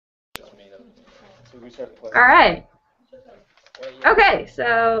All right. Okay,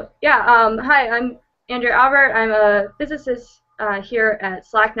 so yeah, hi, I'm Andrea Albert. I'm a physicist here at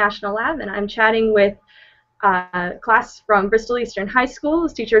SLAC National Lab, and I'm chatting with a class from Bristol Eastern High School.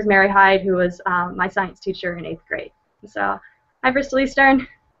 His teacher is Mary Hyde, who was my science teacher in 8th grade. So, hi, Bristol Eastern.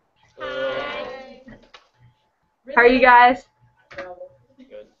 Hi. How are you guys?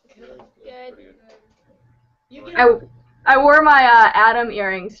 Good. I wore my Atom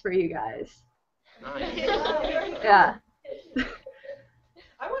earrings for you guys. Nice. Yeah.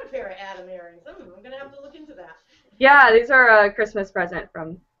 I want a pair of Atom earrings. I'm going to have to look into that. Yeah, these are a Christmas present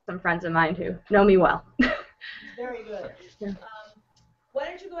from some friends of mine who know me well. Very good. Yeah. Why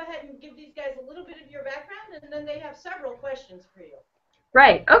don't you go ahead and give these guys a little bit of your background, and then they have several questions for you.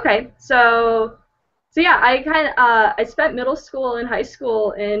 Right. Okay. So yeah, I spent middle school and high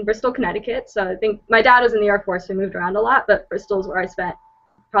school in Bristol, Connecticut. So I think my dad was in the Air Force, so we moved around a lot, but Bristol's where I spent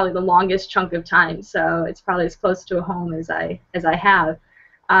probably the longest chunk of time. So it's probably as close to a home as I have.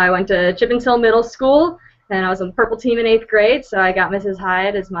 I went to Chippenshill Middle School, and I was on the purple team in 8th grade. So I got Mrs.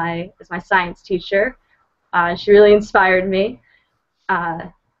 Hyde as my science teacher. She really inspired me.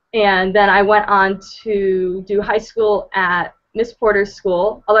 And then I went on to do high school at Miss Porter's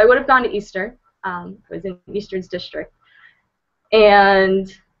school, although I would have gone to Eastern. I was in Eastern's district.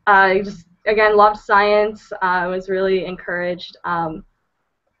 And I just, again, loved science. I was really encouraged.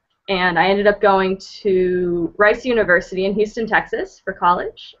 And I ended up going to Rice University in Houston, Texas for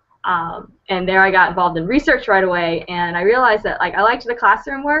college. And there I got involved in research right away. And I realized that I liked the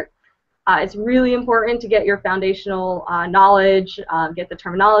classroom work. It's really important to get your foundational knowledge, get the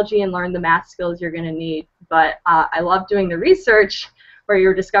terminology, and learn the math skills you're going to need. But I love doing the research where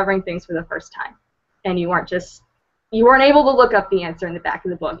you're discovering things for the first time, and you weren't able to look up the answer in the back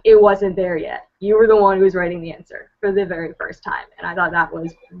of the book. It wasn't there yet. You were the one who was writing the answer for the very first time, and I thought that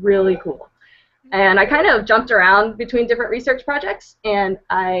was really cool. And I kind of jumped around between different research projects, and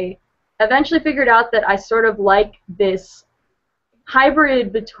I eventually figured out that I sort of like this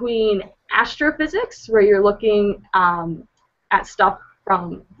hybrid between astrophysics, where you're looking at stuff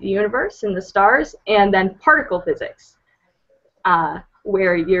from the universe and the stars, and then particle physics,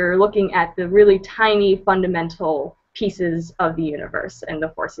 where you're looking at the really tiny fundamental pieces of the universe and the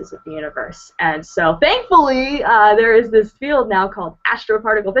forces of the universe. And so thankfully there is this field now called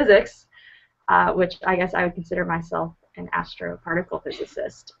astroparticle physics, which I guess I would consider myself an astroparticle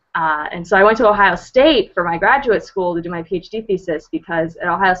physicist. And so I went to Ohio State for my graduate school to do my PhD thesis, because at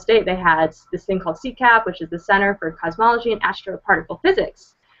Ohio State they had this thing called CCAP, which is the Center for Cosmology and Astroparticle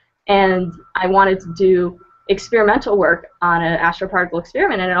Physics. And I wanted to do experimental work on an astroparticle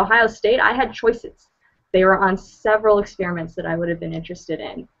experiment. And at Ohio State I had choices. They were on several experiments that I would have been interested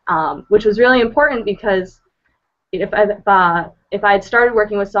in, which was really important, because if I had started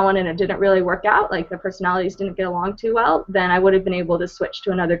working with someone and it didn't really work out, like the personalities didn't get along too well, then I would have been able to switch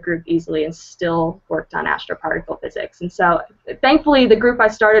to another group easily and still worked on astroparticle physics. And so thankfully the group I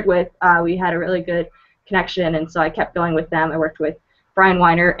started with, we had a really good connection, and so I kept going with them. I worked with Brian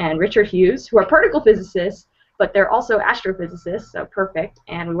Weiner and Richard Hughes, who are particle physicists, but they're also astrophysicists, so perfect.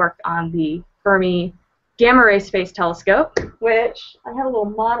 And we worked on the Fermi Gamma Ray Space Telescope, which I have a little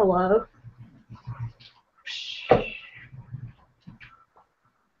model of.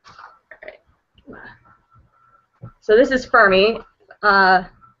 So this is Fermi, Gamma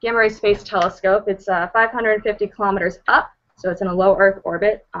Ray Space Telescope. It's 550 kilometers up, so it's in a low Earth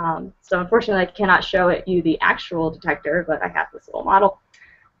orbit. So unfortunately, I cannot show you the actual detector, but I have this little model.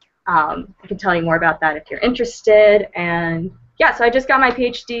 I can tell you more about that if you're interested. And yeah, so I just got my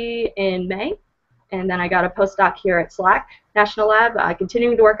PhD in May, and then I got a postdoc here at SLAC National Lab,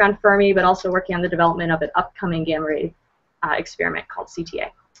 continuing to work on Fermi, but also working on the development of an upcoming gamma ray experiment called CTA.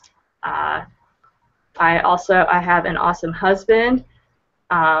 I have an awesome husband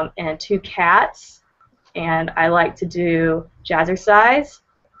and 2 cats, and I like to do jazzercise.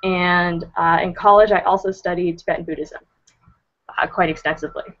 And in college, I also studied Tibetan Buddhism quite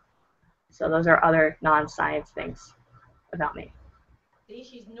extensively. So those are other non-science things about me. See,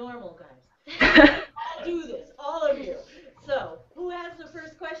 she's normal, guys. All do this, all of you. So, who has the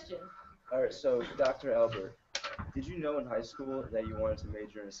first question? All right, so Dr. Albert, did you know in high school that you wanted to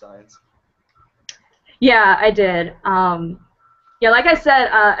major in science? Yeah, I did. Yeah, like I said,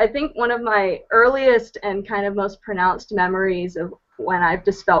 I think one of my earliest and kind of most pronounced memories of when I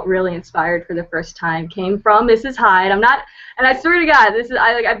just felt really inspired for the first time came from Mrs. Hyde. And I swear to God, this is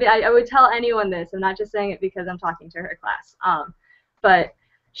I would tell anyone this. I'm not just saying it because I'm talking to her class. But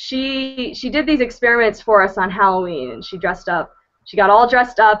she did these experiments for us on Halloween, and she dressed up. She got all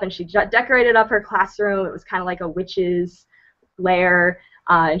dressed up, and she decorated up her classroom. It was kind of like a witch's lair.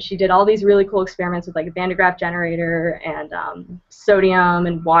 And she did all these really cool experiments with like a Van de Graaff generator and sodium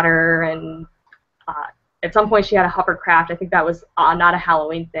and water, and at some point she had a hovercraft. I think that was not a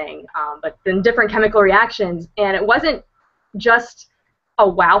Halloween thing, but then different chemical reactions. And it wasn't just a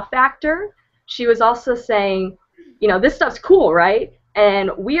wow factor. She was also saying, you know, this stuff's cool, right?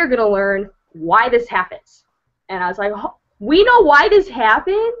 And we are going to learn why this happens. And I was like, oh, we know why this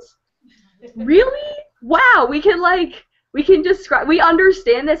happens? Really? Wow, we can describe, we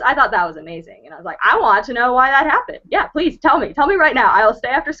understand this. I thought that was amazing. And I was like, I want to know why that happened. Yeah, please tell me right now. I'll stay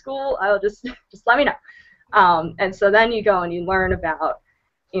after school. I'll just let me know. And so then you go and you learn about,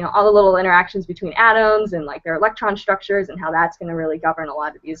 you know, all the little interactions between atoms and like their electron structures and how that's going to really govern a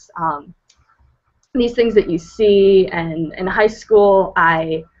lot of these things that you see. And in high school,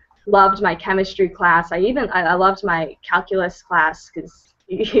 I loved my chemistry class. I loved my calculus class because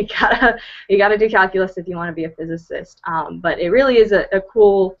you gotta do calculus if you want to be a physicist. But it really is a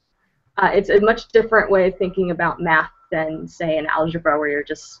cool. It's a much different way of thinking about math than, say, in algebra, where you're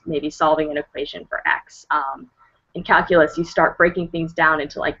just maybe solving an equation for x. In calculus, you start breaking things down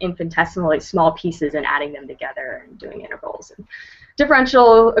into like infinitesimally small pieces and adding them together and doing integrals and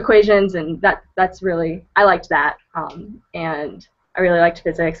differential equations, and that's really, I liked that. And I really liked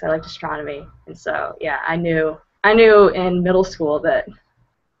physics. I liked astronomy, and so yeah, I knew in middle school that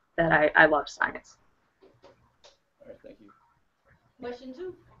I loved science. All right, thank you. Question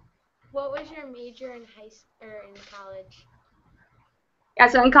 2. What was your major in in college? Yeah,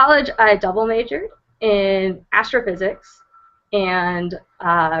 so in college I double majored in astrophysics and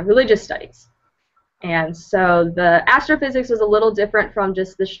religious studies. And so the astrophysics was a little different from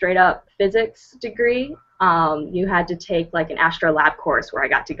just the straight up physics degree. You had to take like an astrolab course where I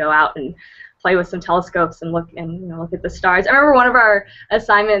got to go out and play with some telescopes and look at the stars. I remember one of our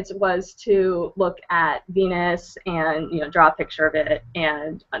assignments was to look at Venus and draw a picture of it.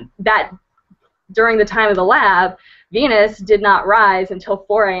 And that during the time of the lab, Venus did not rise until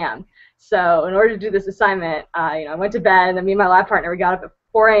 4 a.m. So in order to do this assignment, I went to bed, and then me and my lab partner, we got up at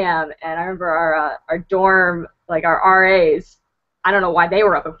 4 a.m. And I remember our dorm, like our RAs, I don't know why they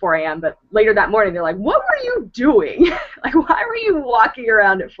were up at 4 a.m., but later that morning they're like, "What were you doing? Like, why were you walking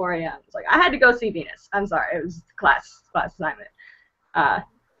around at 4 a.m.?" It's like, I had to go see Venus. I'm sorry, it was class assignment.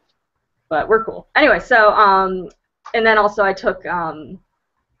 But we're cool. Anyway, so and then also I took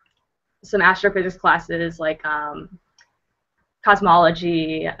some astrophysics classes like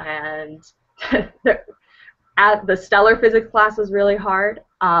cosmology, and the stellar physics class was really hard.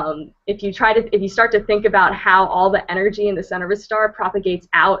 If you start to think about how all the energy in the center of a star propagates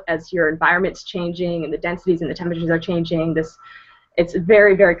out as your environment's changing and the densities and the temperatures are changing, it's a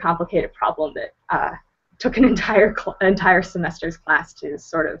very, very complicated problem that took an entire semester's class to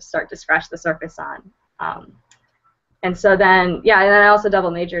sort of start to scratch the surface on. And so then, yeah, and then I also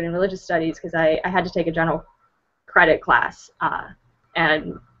double majored in religious studies because I had to take a general credit class,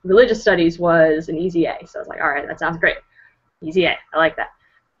 and religious studies was an easy A. So I was like, all right, that sounds great. Easy A, I like that.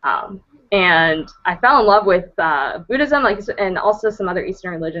 And I fell in love with Buddhism, and also some other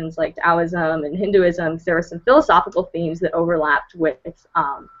Eastern religions like Taoism and Hinduism, because there were some philosophical themes that overlapped with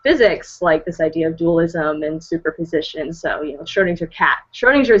physics, like this idea of dualism and superposition. So,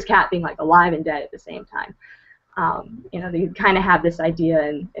 Schrodinger's cat being like alive and dead at the same time. You kind of have this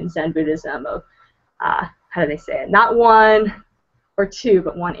idea in Zen Buddhism of, how do they say it? Not one or two,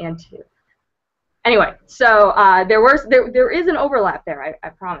 but one and two. Anyway, so there is an overlap there, I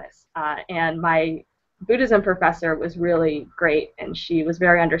promise. And my Buddhism professor was really great, and she was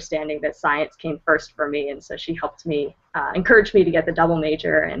very understanding that science came first for me, and so she helped me, encouraged me to get the double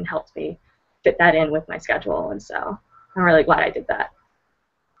major and helped me fit that in with my schedule, and so I'm really glad I did that.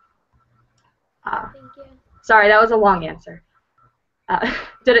 Thank you. Sorry, that was a long answer.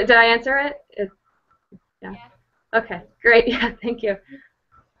 Did I answer it? Yeah. Okay, great. Yeah, thank you.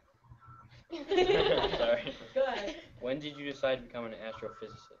 Sorry. Go ahead. When did you decide to become an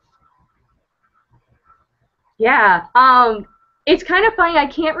astrophysicist? Yeah, it's kind of funny. I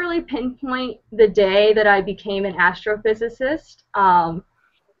can't really pinpoint the day that I became an astrophysicist.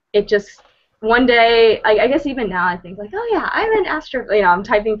 It just, one day, I guess even now I think like, oh yeah, I'm an I'm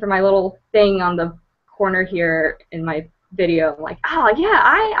typing for my little thing on the corner here in my video. I'm like, oh yeah,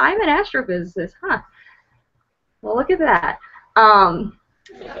 I'm an astrophysicist, huh? Well, look at that.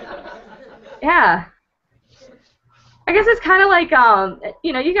 Yeah. I guess it's kind of like,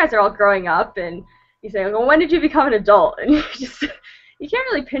 you guys are all growing up, and you say, well, when did you become an adult? And you can't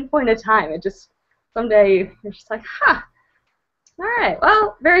really pinpoint a time. It just, someday you're just like, huh, all right,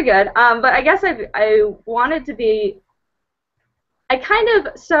 well, very good. But I guess I wanted to be,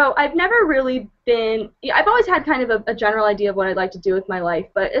 So I've never really been, yeah, I've always had kind of a general idea of what I'd like to do with my life,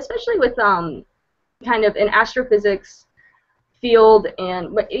 but especially with kind of an astrophysics field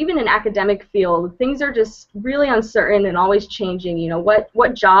and even an academic field, things are just really uncertain and always changing. You know,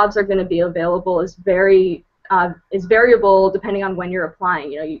 what jobs are going to be available is variable depending on when you're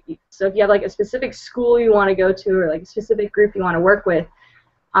applying. You know, so if you have like a specific school you want to go to or like a specific group you want to work with,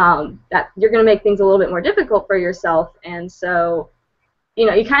 that you're going to make things a little bit more difficult for yourself. And so, you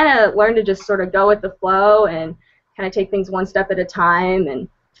know, you kind of learn to just sort of go with the flow and kind of take things one step at a time. And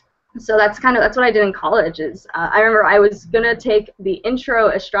so that's what I did in college. I remember I was gonna take the intro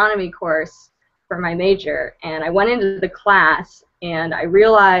astronomy course for my major, and I went into the class and I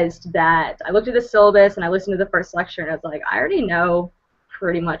realized that I looked at the syllabus and I listened to the first lecture and I was like, I already know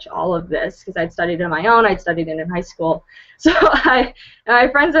pretty much all of this because I'd studied it on my own. I'd studied it in high school. So my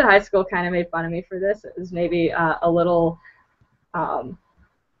friends in high school kind of made fun of me for this. It was maybe a little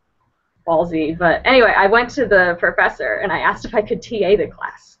ballsy, but anyway, I went to the professor and I asked if I could TA the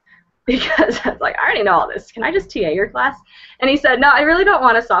class. Because I was like, I already know all this. Can I just TA your class? And he said, no, I really don't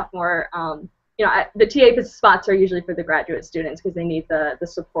want a sophomore. You know, the TA spots are usually for the graduate students because they need the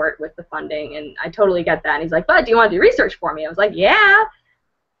support with the funding, and I totally get that. And he's like, but do you want to do research for me? I was like, yeah,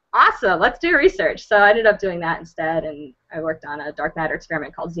 awesome, let's do research. So I ended up doing that instead, and I worked on a dark matter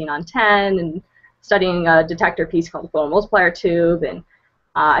experiment called Xenon 10 and studying a detector piece called the photomultiplier tube, and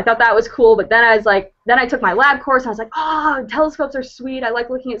I thought that was cool, but then I took my lab course, and I was like, oh, telescopes are sweet, I like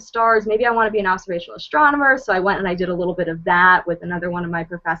looking at stars, maybe I want to be an observational astronomer, so I went and I did a little bit of that with another one of my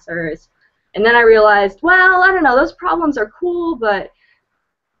professors, and then I realized, well, I don't know, those problems are cool, but,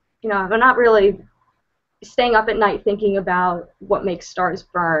 you know, I'm not really staying up at night thinking about what makes stars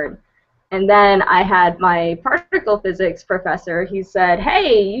burn. And then I had my particle physics professor, he said,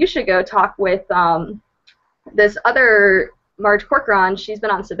 hey, you should go talk with this other Marge Corcoran. She's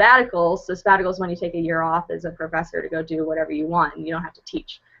been on sabbatical, so sabbatical is when you take a year off as a professor to go do whatever you want, and you don't have to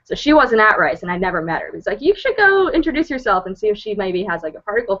teach. So she wasn't at Rice, and I'd never met her. He's like, you should go introduce yourself and see if she maybe has like a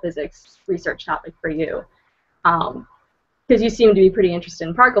particle physics research topic for you, because you seem to be pretty interested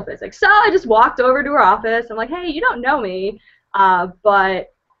in particle physics. So I just walked over to her office. I'm like, hey, you don't know me,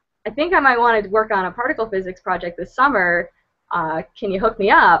 but I think I might want to work on a particle physics project this summer. Can you hook me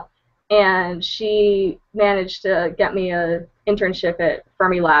up? And she managed to get me an internship at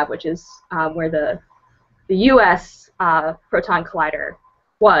Fermi Lab, which is where the U.S. Proton Collider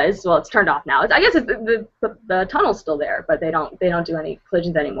was. Well, it's turned off now. I guess the tunnel's still there, but they don't do any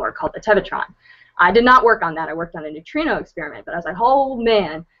collisions anymore. Called the Tevatron. I did not work on that. I worked on a neutrino experiment, but I was like, oh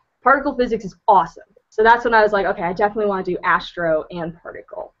man, particle physics is awesome. So that's when I was like, okay, I definitely want to do astro and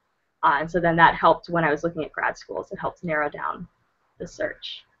particle. And so then that helped when I was looking at grad schools. It helped narrow down the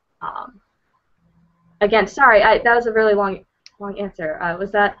search. Again, sorry, that was a really long answer.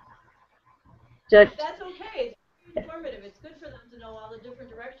 Was that? That's okay. It's informative. It's good for them to know all the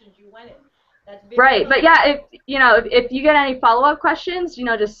different directions you went in. That's very right, but yeah, if you get any follow-up questions, you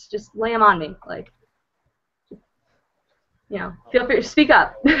know, just lay them on me. Like, you know, feel free to speak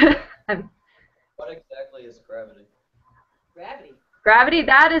up. What exactly is gravity? Gravity. Gravity,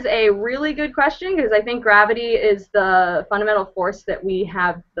 that is a really good question because I think gravity is the fundamental force that we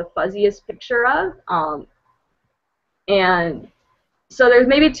have the fuzziest picture of. And so there's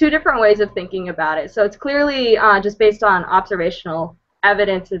maybe two different ways of thinking about it. So it's clearly just based on observational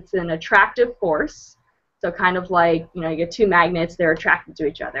evidence. It's an attractive force. So kind of like, you know, you get two magnets, they're attracted to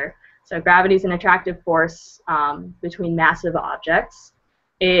each other. So gravity is an attractive force between massive objects.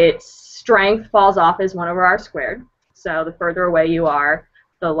 Its strength falls off as 1 over r squared. So the further away you are,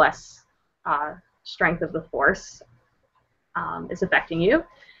 the less strength of the force is affecting you.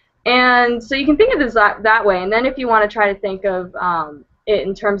 And so you can think of this that way. And then if you want to try to think of it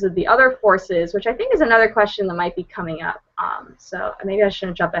in terms of the other forces, which I think is another question that might be coming up. So maybe I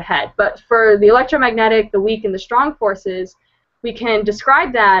shouldn't jump ahead. But for the electromagnetic, the weak, and the strong forces, we can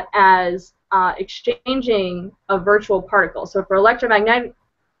describe that as exchanging a virtual particle. So for electromagnetism,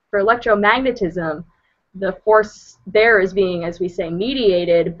 the force there is being, as we say,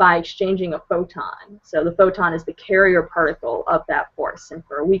 mediated by exchanging a photon. So the photon is the carrier particle of that force. And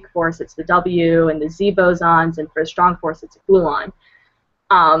for a weak force, it's the W and the Z bosons, and for a strong force, it's a gluon.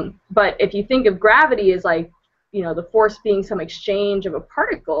 But if you think of gravity as like, you know, the force being some exchange of a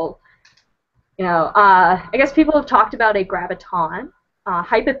particle, you know, I guess people have talked about a graviton.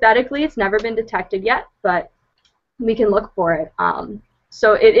 Hypothetically, it's never been detected yet, but we can look for it.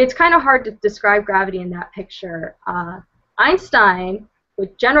 So it's kind of hard to describe gravity in that picture. Einstein,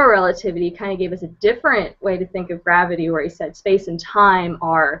 with general relativity, kind of gave us a different way to think of gravity, where he said space and time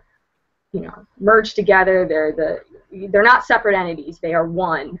are merged together. They're not separate entities. They are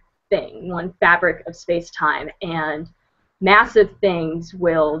one thing, one fabric of space-time, and massive things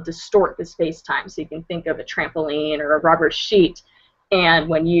will distort the space-time. So you can think of a trampoline or a rubber sheet, and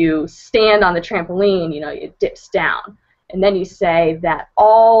when you stand on the trampoline, it dips down. And then you say that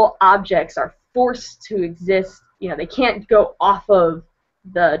all objects are forced to exist. They can't go off of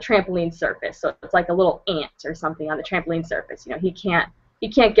the trampoline surface. So it's like a little ant or something on the trampoline surface. He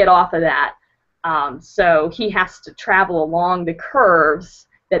can't get off of that. So he has to travel along the curves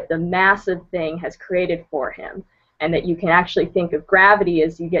that the massive thing has created for him, and that you can actually think of gravity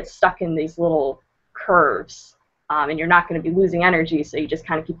as you get stuck in these little curves, and you're not going to be losing energy, so you just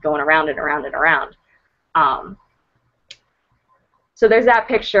kind of keep going around and around and around. So there's that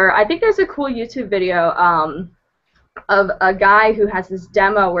picture. I think there's a cool YouTube video of a guy who has this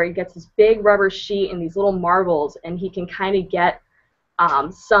demo where he gets this big rubber sheet and these little marbles, and he can kind of get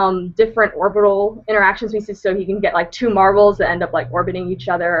some different orbital interactions. So he can get like two marbles that end up like orbiting each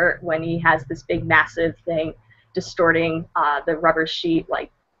other when he has this big massive thing distorting the rubber sheet,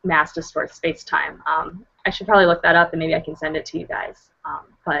 like mass distorts space-time. I should probably look that up and maybe I can send it to you guys.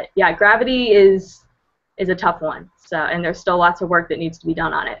 But yeah, gravity is a tough one. So, and there's still lots of work that needs to be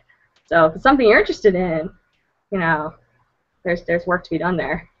done on it. So if it's something you're interested in, there's work to be done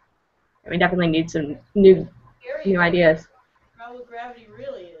there. And we definitely need some new ideas. How gravity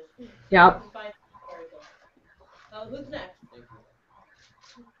really is. Yep. Who's next?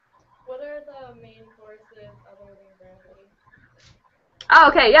 What are the main forces other than gravity? Oh,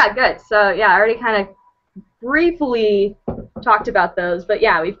 okay, yeah, good. So yeah, I already kind of briefly talked about those, but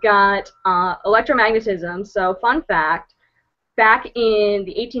yeah, we've got electromagnetism. So fun fact, back in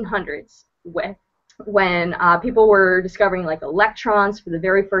the 1800s, when people were discovering like electrons for the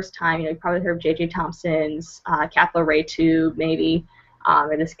very first time, you probably heard of J.J. Thomson's cathode ray tube, maybe,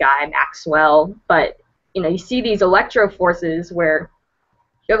 or this guy Maxwell. But you see these electro forces where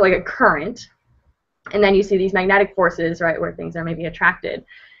you have like a current, and then you see these magnetic forces, right, where things are maybe attracted.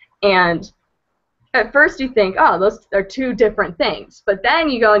 And at first you think, oh, those are two different things. But then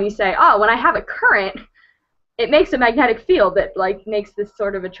you go and you say, oh, when I have a current, it makes a magnetic field that like makes this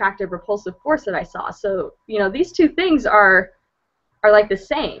sort of attractive repulsive force that I saw. So these two things are like the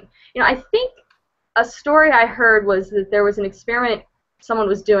same. I think a story I heard was that there was an experiment someone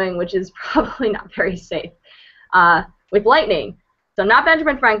was doing, which is probably not very safe, with lightning. So not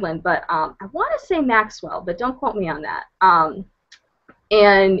Benjamin Franklin, but I want to say Maxwell, but don't quote me on that.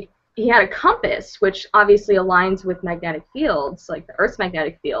 And he had a compass, which obviously aligns with magnetic fields, like the Earth's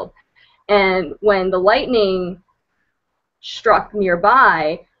magnetic field. And when the lightning struck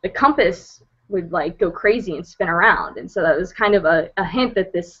nearby, the compass would like go crazy and spin around. And so that was kind of a hint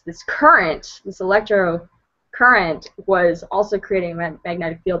that this current, this electro current, was also creating a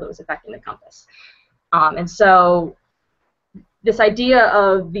magnetic field that was affecting the compass. And so this idea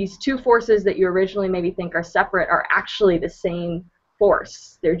of these two forces that you originally maybe think are separate are actually the same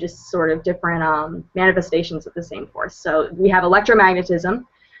force. They're just sort of different manifestations of the same force. So we have electromagnetism.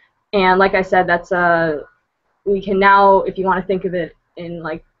 And like I said, that's we can now, if you want to think of it in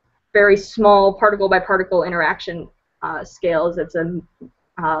like very small particle by particle interaction scales, it's an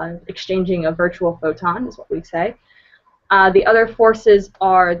exchanging a virtual photon, is what we say. The other forces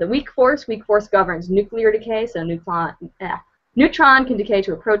are the weak force. Weak force governs nuclear decay, so neutron can decay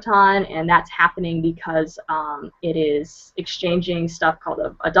to a proton, and that's happening because it is exchanging stuff called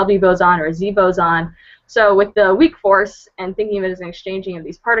a W boson or a Z boson. So with the weak force, and thinking of it as an exchanging of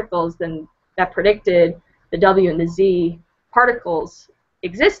these particles, then that predicted the W and the Z particles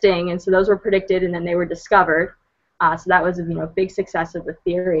existing, and so those were predicted, and then they were discovered. So that was a big success of the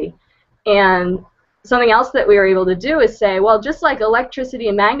theory. And something else that we were able to do is say, well, just like electricity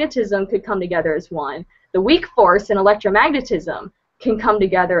and magnetism could come together as one, the weak force and electromagnetism can come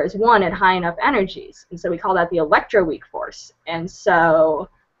together as one at high enough energies. And so we call that the electroweak force. And so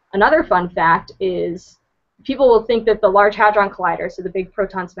another fun fact is people will think that the Large Hadron Collider, so the big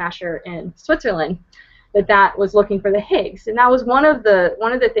proton smasher in Switzerland, that was looking for the Higgs. And that was one of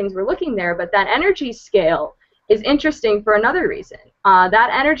the things we're looking there, but that energy scale is interesting for another reason. That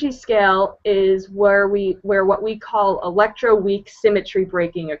energy scale is where what we call electroweak symmetry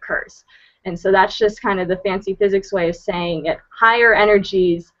breaking occurs. And so that's just kind of the fancy physics way of saying at higher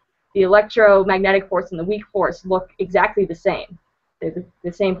energies, the electromagnetic force and the weak force look exactly the same. They're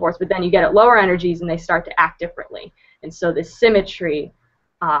the same force, but then you get at lower energies and they start to act differently. And so the symmetry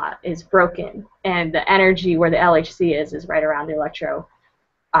is broken, and the energy where the LHC is right around the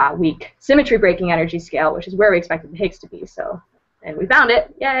electroweak symmetry breaking energy scale, which is where we expected the Higgs to be. So, and we found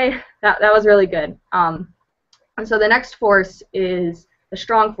it. Yay! That was really good. And so the next force is the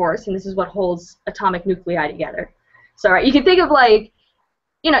strong force, and this is what holds atomic nuclei together. So right, you can think of like,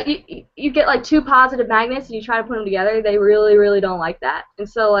 you know, you get like two positive magnets and you try to put them together, they really, really don't like that. And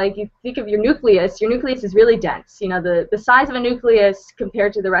so like you think of your nucleus is really dense. You know, the size of a nucleus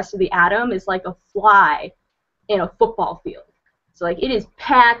compared to the rest of the atom is like a fly in a football field. So like it is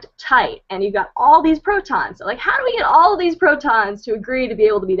packed tight, and you've got all these protons. So like how do we get all of these protons to agree to be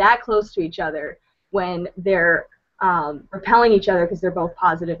able to be that close to each other when they're repelling each other because they're both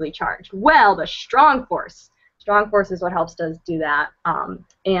positively charged? Well, the strong force. Strong force is what helps us do that.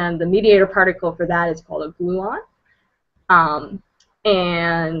 And the mediator particle for that is called a gluon.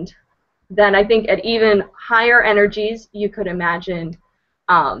 And then I think at even higher energies, you could imagine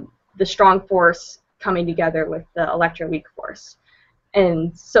the strong force coming together with the electroweak force.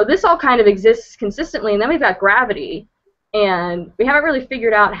 And so this all kind of exists consistently, and then we've got gravity, and we haven't really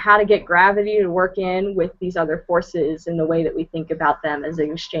figured out how to get gravity to work in with these other forces in the way that we think about them as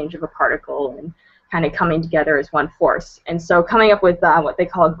an exchange of a particle and kind of coming together as one force. And so coming up with what they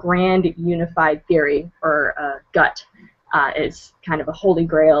call a grand unified theory, or GUT, is kind of a holy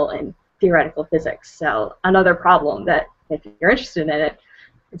grail in theoretical physics. So another problem that, if you're interested in it,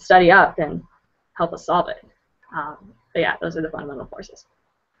 you can study up and help us solve it. But yeah, those are the fundamental forces.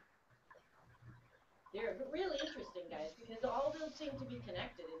 They're really interesting, guys, because all of them seem to be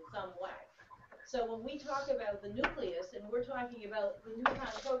connected in some way. So when we talk about the nucleus, and we're talking about the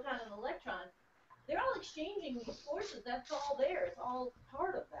neutron, proton, and electron, they're all exchanging these forces. That's all there. It's all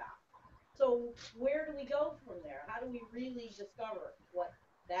part of that. So where do we go from there? How do we really discover what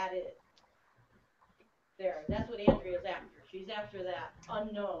that is? There, that's what Andrea's after. She's after that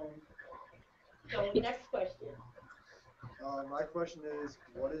unknown. So next question. My question is,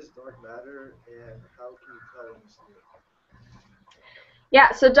 what is dark matter, and how can you tell when you see it?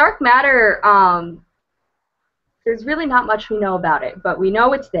 Yeah, so dark matter, there's really not much we know about it, but we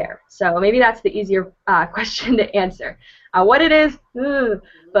know it's there. So maybe that's the easier question to answer. What it is,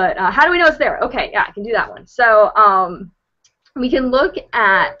 but how do we know it's there? Okay, yeah, I can do that one. So we can look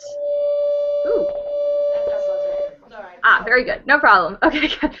at, ooh. Very good, no problem. Okay,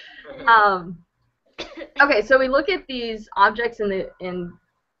 good. Okay, so we look at these objects in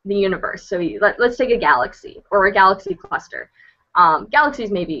the universe. So let's take a galaxy or a galaxy cluster. Galaxies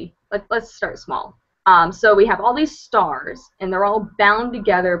maybe, let's start small. So we have all these stars, and they're all bound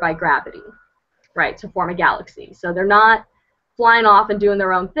together by gravity, right, to form a galaxy. So they're not flying off and doing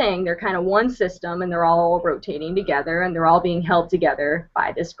their own thing. They're kind of one system, and they're all rotating together, and they're all being held together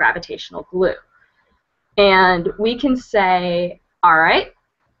by this gravitational glue. And we can say, all right,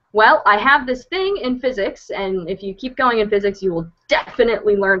 well, I have this thing in physics, and if you keep going in physics, you will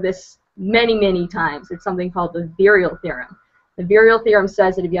definitely learn this many, many times. It's something called the virial theorem. The virial theorem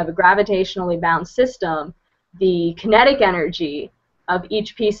says that if you have a gravitationally bound system, the kinetic energy of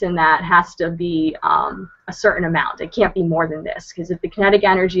each piece in that has to be a certain amount. It can't be more than this, because if the kinetic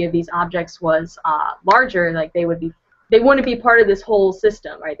energy of these objects was larger, like they wouldn't be part of this whole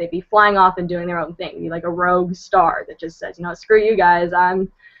system, right? They'd be flying off and doing their own thing. It'd be like a rogue star that just says, you know, screw you guys, I'm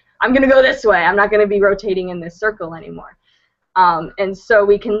going to go this way. I'm not going to be rotating in this circle anymore. And so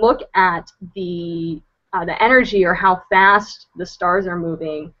we can look at the energy, or how fast the stars are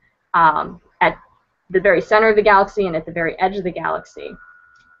moving at the very center of the galaxy and at the very edge of the galaxy.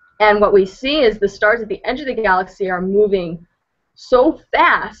 And what we see is the stars at the edge of the galaxy are moving so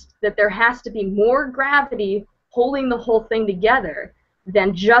fast that there has to be more gravity holding the whole thing together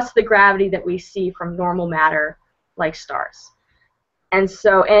than just the gravity that we see from normal matter like stars. And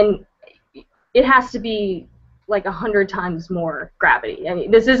so, and it has to be like 100 times more gravity. I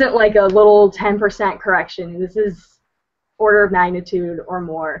mean, this isn't like a little 10% correction. This is order of magnitude or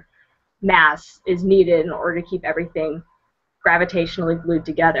more mass is needed in order to keep everything gravitationally glued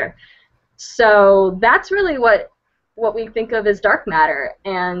together. So that's really what we think of as dark matter,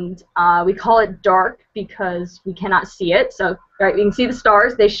 and we call it dark because we cannot see it. So right, we can see the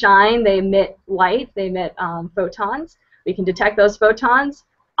stars, they shine, they emit light, they emit photons. We can detect those photons.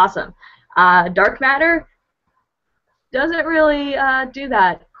 Awesome. Dark matter doesn't really do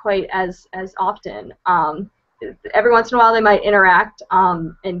that quite as often. Every once in a while they might interact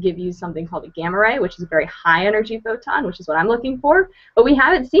and give you something called a gamma ray, which is a very high energy photon, which is what I'm looking for, but we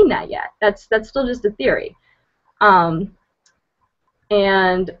haven't seen that yet. That's still just a theory. And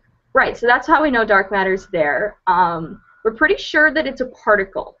right, so that's how we know dark matter's there. We're pretty sure that it's a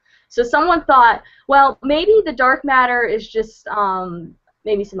particle. So someone thought, well, maybe the dark matter is just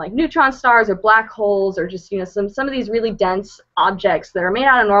maybe some like neutron stars or black holes, or just, you know, some of these really dense objects that are made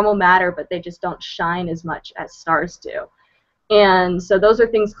out of normal matter, but they just don't shine as much as stars do. And so those are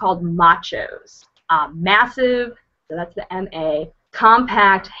things called machos. Massive, so that's the MA,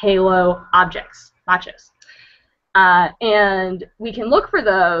 compact halo objects, machos. And we can look for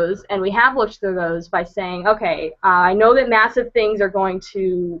those, and we have looked for those by saying, okay, I know that massive things are going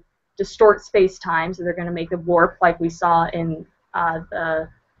to distort space-time, so they're going to make it warp like we saw in the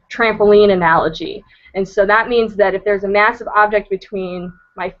trampoline analogy. And so that means that if there's a massive object between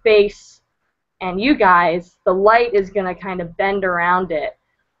my face and you guys, the light is going to kind of bend around it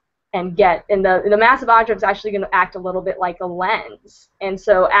and the massive object is actually going to act a little bit like a lens. And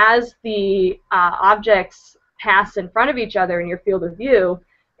so as the objects pass in front of each other in your field of view,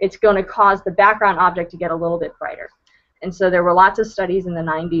 it's going to cause the background object to get a little bit brighter. And so there were lots of studies in the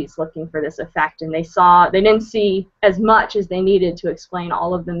 90s looking for this effect, and they didn't see as much as they needed to explain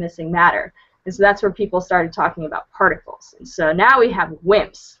all of the missing matter. And so that's where people started talking about particles. And so now we have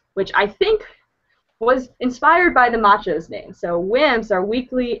WIMPs, which I think was inspired by the macho's name. So WIMPs are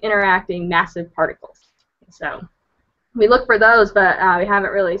weakly interacting massive particles. So we look for those, but we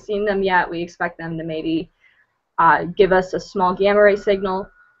haven't really seen them yet. We expect them to maybe give us a small gamma ray signal.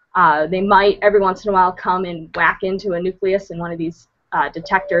 They might every once in a while come and whack into a nucleus in one of these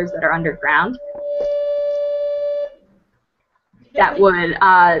detectors that are underground. That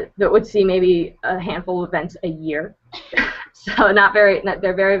would see maybe a handful of events a year. So they're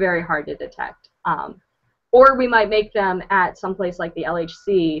very, very hard to detect. Or we might make them at some place like the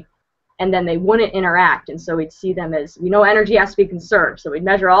LHC, and then they wouldn't interact, and so we'd see them as, we know energy has to be conserved, so we'd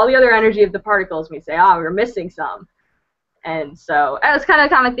measure all the other energy of the particles, and we'd say, oh, we're missing some. And so that's kind of a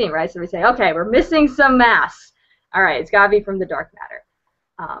common theme, right? So we say, okay, we're missing some mass. All right, it's got to be from the dark matter.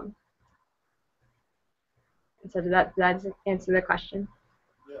 And so did that answer the question?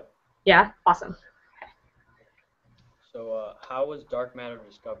 Yeah. Yeah? Awesome. Okay. So how was dark matter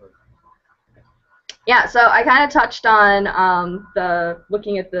discovered? Yeah, so I kind of touched on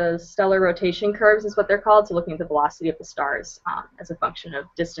looking at the stellar rotation curves is what they're called, so looking at the velocity of the stars as a function of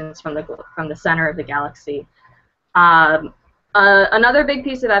distance from the center of the galaxy. Another big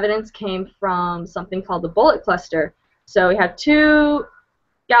piece of evidence came from something called the bullet cluster. So we have two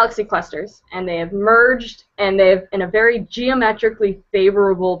galaxy clusters, and they have merged, and they've in a very geometrically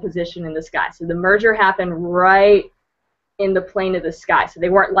favorable position in the sky. So the merger happened right in the plane of the sky. So they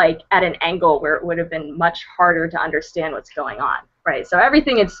weren't like at an angle where it would have been much harder to understand what's going on, right? So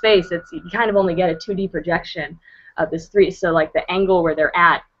everything in space, you kind of only get a 2D projection of this 3D. So like the angle where they're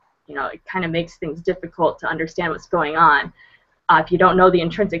at, you know, it kind of makes things difficult to understand what's going on if you don't know the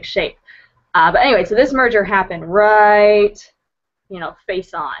intrinsic shape. But anyway, so this merger happened right, you know,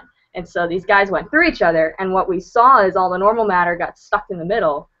 face on. And so these guys went through each other, and what we saw is all the normal matter got stuck in the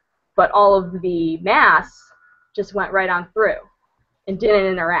middle, but all of the mass just went right on through and didn't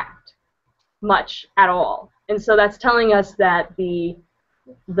interact much at all. And so that's telling us that the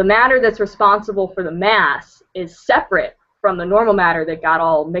matter that's responsible for the mass is separate from the normal matter that got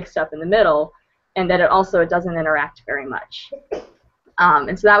all mixed up in the middle, and that it doesn't interact very much.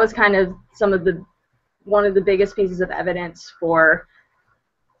 And so that was kind of one of the biggest pieces of evidence for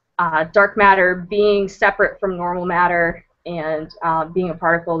dark matter being separate from normal matter and being a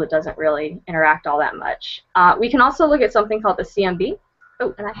particle that doesn't really interact all that much. We can also look at something called the CMB.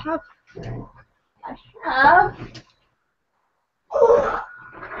 Oh, and I have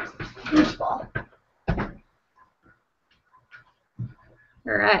beach ball.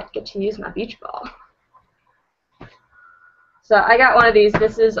 All right, get to use my beach ball. So I got one of these.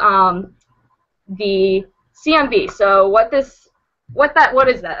 This is the CMB. So what is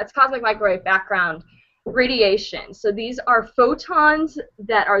that? It's cosmic microwave background radiation. So these are photons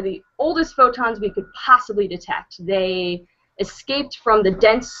that are the oldest photons we could possibly detect. They escaped from the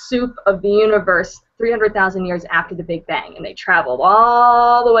dense soup of the universe 300,000 years after the Big Bang, and they traveled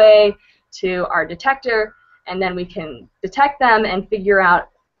all the way to our detector, and then we can detect them and figure out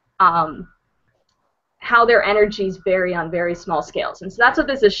how their energies vary on very small scales. And so that's what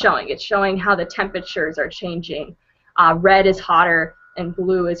this is showing. It's showing how the temperatures are changing. Red is hotter and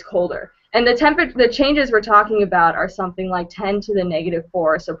blue is colder. And the changes we're talking about are something like 10 to the negative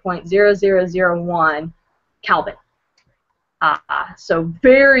 4, so 0.0001 Kelvin. So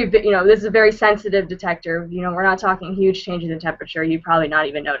this is a very sensitive detector. You know, we're not talking huge changes in temperature. You'd probably not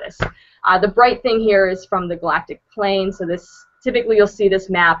even notice. The bright thing here is from the galactic plane. So typically you'll see this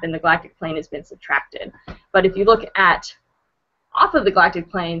map, and the galactic plane has been subtracted. But if you look at off of the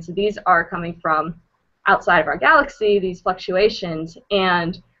galactic plane, so these are coming from outside of our galaxy, these fluctuations,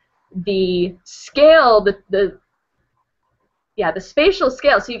 and the scale, the spatial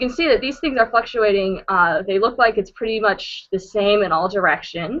scale, so you can see that these things are fluctuating. They look like it's pretty much the same in all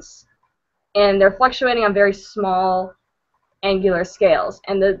directions, and they're fluctuating on very small angular scales.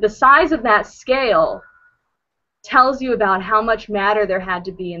 And the size of that scale tells you about how much matter there had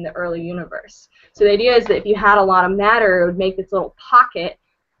to be in the early universe. So the idea is that if you had a lot of matter, it would make this little pocket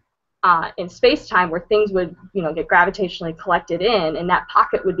in space-time where things would, get gravitationally collected in, and that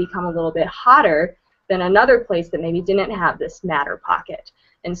pocket would become a little bit hotter than another place that maybe didn't have this matter pocket.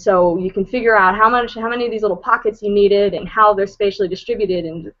 And so you can figure out how many of these little pockets you needed and how they're spatially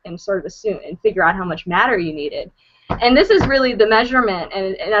distributed, and sort of assume and figure out how much matter you needed. And this is really the measurement,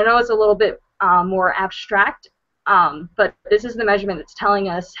 and I know it's a little bit more abstract, but this is the measurement that's telling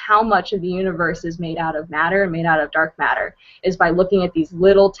us how much of the universe is made out of matter and made out of dark matter, is by looking at these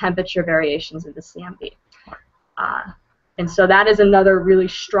little temperature variations in the CMB. And so that is another really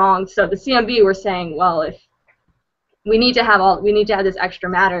strong. So the CMB, we're saying, well, if we need to have this extra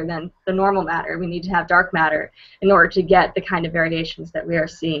matter than the normal matter, we need to have dark matter in order to get the kind of variations that we are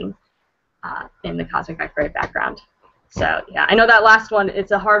seeing in the cosmic microwave background. So yeah, I know that last one,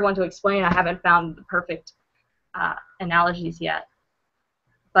 it's a hard one to explain. I haven't found the perfect analogies yet,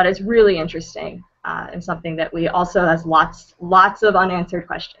 but it's really interesting and something that we also has lots of unanswered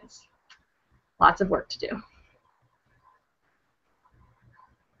questions, lots of work to do.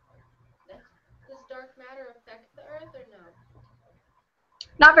 Does dark matter affect the Earth or no?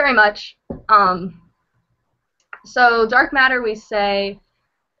 Not very much. So dark matter,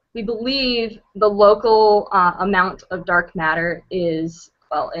 we believe the local amount of dark matter is,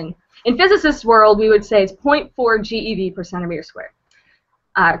 well, in physicists' world, we would say it's 0.4 GeV per centimeter squared,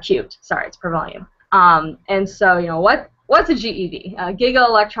 cubed. Sorry, it's per volume. And so, what's a GeV? Giga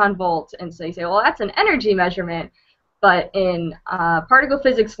electron volt. And so you say, well, that's an energy measurement. But in particle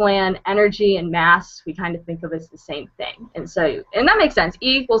physics land, energy and mass, we kind of think of as the same thing. And that makes sense.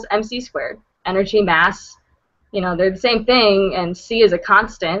 E equals mc squared. Energy, mass, they're the same thing, and c is a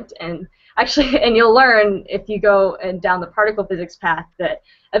constant. And actually, and you'll learn if you go down the particle physics path that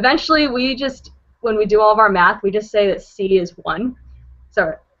eventually when we do all of our math, we just say that c is 1.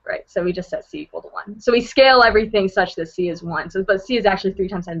 So, right, so we just set c equal to 1. So we scale everything such that c is 1. So, but c is actually 3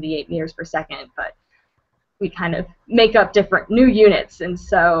 × 10⁸ meters per second, but we kind of make up different new units, and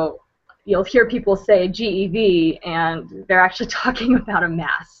so you'll hear people say GeV, and they're actually talking about a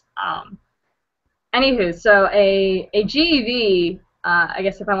mass. Anywho, so a GeV, I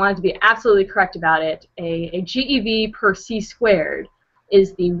guess if I wanted to be absolutely correct about it, a GeV per c squared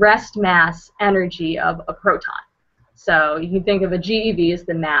is the rest mass energy of a proton. So you can think of a GeV as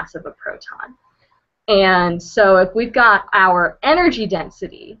the mass of a proton. And so if we've got our energy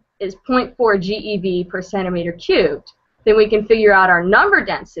density is 0.4 GeV per centimeter cubed, then we can figure out our number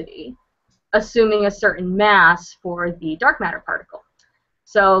density, assuming a certain mass for the dark matter particle.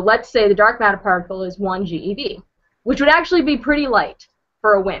 So let's say the dark matter particle is 1 GeV, which would actually be pretty light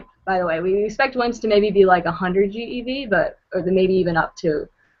for a WIMP, by the way. We expect WIMPs to maybe be like 100 GeV, or maybe even up to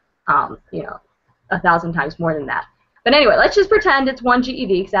 1,000 times more than that. But anyway, let's just pretend it's 1 GeV,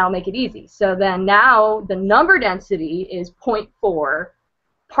 because that'll make it easy. So then now the number density is 0.4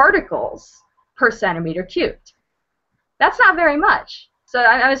 particles per centimeter cubed. That's not very much. So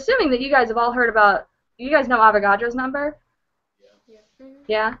I'm assuming that you guys have all heard about, you guys know Avogadro's number?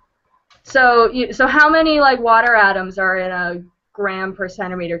 Yeah? So how many water atoms are in a gram per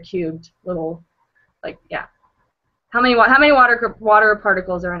centimeter cubed little, yeah. How many water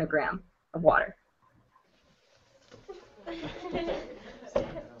particles are in a gram of water?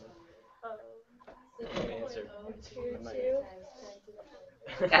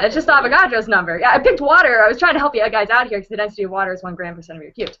 Yeah, it's just Avogadro's number. Yeah, I picked water. I was trying to help you guys out here because the density of water is 1 gram per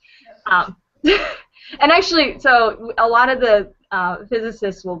centimeter cubed. And actually, so a lot of the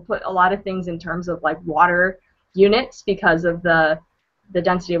physicists will put a lot of things in terms of water units because of the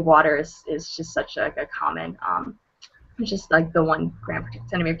density of water is just such a common, just the 1 gram per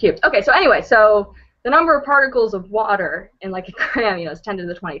centimeter cubed. Okay, so anyway, so the number of particles of water in a gram, is 10 to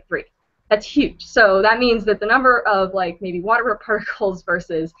the 23. That's huge. So that means that the number of maybe water particles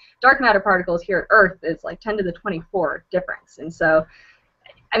versus dark matter particles here at Earth is 10 to the 24 difference. And so,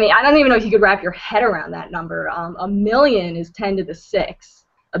 I mean, I don't even know if you could wrap your head around that number. A million is 10 to the 6.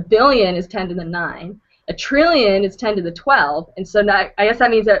 A billion is 10 to the 9. A trillion is 10 to the 12. And so now, I guess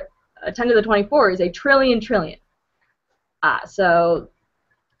that means that 10 to the 24 is a trillion. So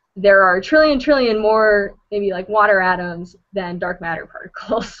there are a trillion more maybe water atoms than dark matter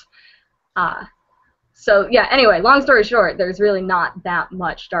particles. So yeah, anyway, long story short, there's really not that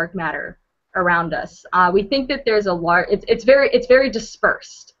much dark matter around us. We think that there's a large, it's very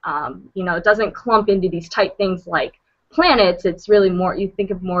dispersed. It doesn't clump into these tight things like planets. It's really more, you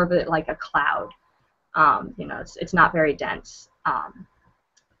think of more of it like a cloud. It's not very dense.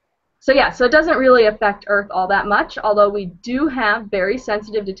 So yeah, so it doesn't really affect Earth all that much, although we do have very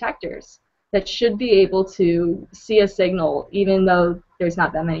sensitive detectors that should be able to see a signal, even though there's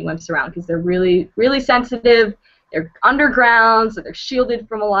not that many WIMPs around, because they're really, really sensitive. They're underground, so they're shielded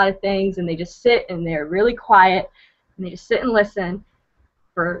from a lot of things, and they just sit and they're really quiet, and they just sit and listen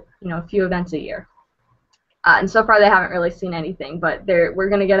for a few events a year. And so far they haven't really seen anything, but we're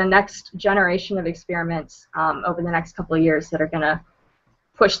going to get a next generation of experiments over the next couple of years that are going to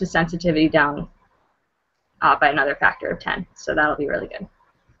push the sensitivity down by another factor of 10. So that'll be really good.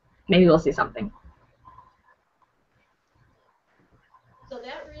 Maybe we'll see something. So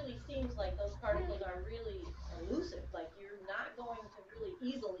that really seems like those particles are really elusive. Like you're not going to really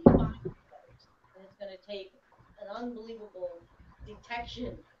easily find those. And it's going to take an unbelievable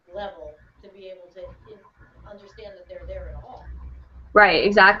detection level to be able to understand that they're there at all. Right,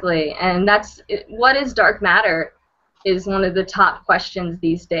 exactly. And what is dark matter is one of the top questions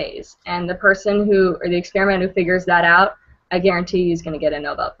these days. And the person or the experiment who figures that out, I guarantee you is going to get a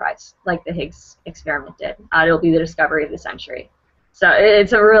Nobel Prize, like the Higgs experiment did. It'll be the discovery of the century. So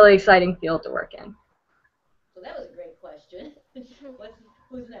it's a really exciting field to work in. So that was a great question.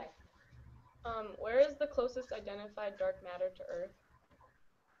 Who's next? Where is the closest identified dark matter to Earth?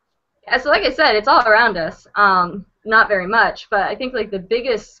 Yeah, so like I said, it's all around us. Not very much, but I think like the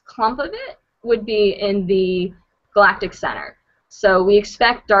biggest clump of it would be in the galactic center. So we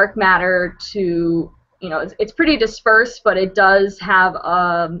expect dark matter to, it's pretty dispersed, but it does have,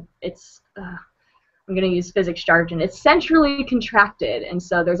 I'm going to use physics jargon, it's centrally contracted, and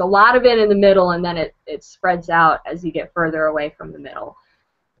so there's a lot of it in the middle, and then it spreads out as you get further away from the middle,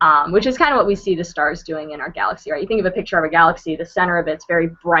 which is kind of what we see the stars doing in our galaxy, right? You think of a picture of a galaxy, the center of it's very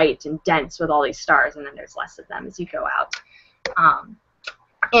bright and dense with all these stars, and then there's less of them as you go out.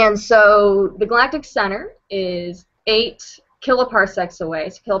 And so the galactic center is 8 kiloparsecs away.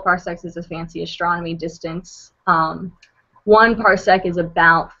 So kiloparsecs is a fancy astronomy distance. 1 parsec is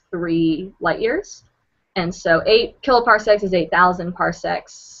about 3 light years. And so 8 kiloparsecs is 8,000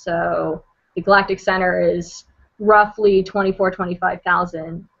 parsecs. So the galactic center is roughly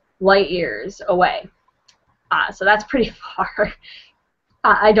 25,000 light years away. So that's pretty far.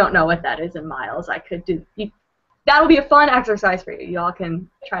 I don't know what that is in miles. I could do. That'll be a fun exercise for you. You all can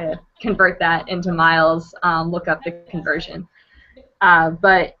try to convert that into miles. Look up the conversion.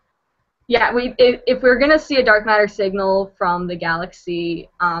 But yeah, if we're going to see a dark matter signal from the galaxy,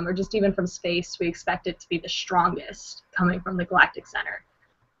 or just even from space, we expect it to be the strongest coming from the galactic center.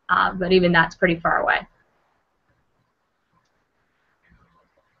 But even that's pretty far away.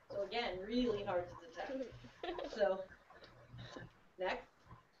 So again, really hard to detect. So, next.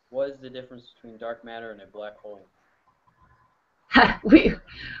 What is the difference between dark matter and a black hole? We've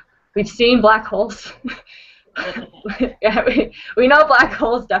seen black holes. Yeah, we know black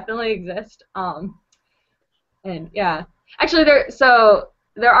holes definitely exist. And yeah, actually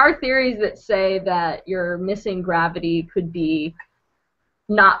there are theories that say that your missing gravity could be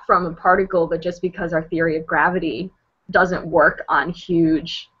not from a particle, but just because our theory of gravity doesn't work on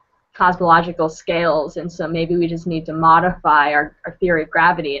huge cosmological scales, and so maybe we just need to modify our theory of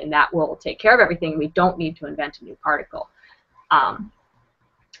gravity, and that will take care of everything. We don't need to invent a new particle.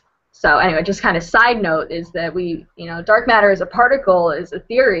 So anyway, just kind of side note is that dark matter as a particle is a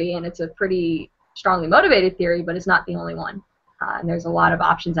theory, and it's a pretty strongly motivated theory, but it's not the only one. And there's a lot of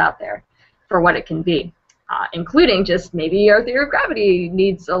options out there for what it can be, including just maybe our theory of gravity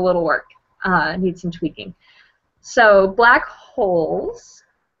needs a little work, needs some tweaking. So black holes.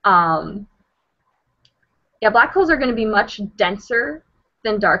 Black holes are going to be much denser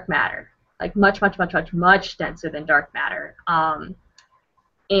than dark matter, like much denser than dark matter.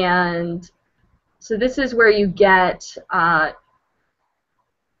 And so this is where you get,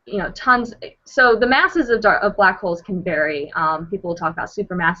 tons. So the masses of black holes can vary. People will talk about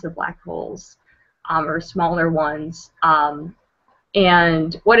supermassive black holes or smaller ones.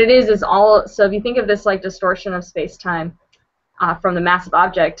 And what it is so if you think of this like distortion of space-time, from the massive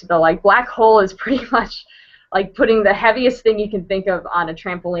object, the black hole is pretty much like putting the heaviest thing you can think of on a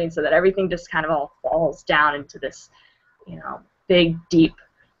trampoline, so that everything just kind of all falls down into this, big deep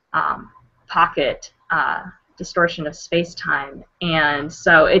pocket distortion of space-time. And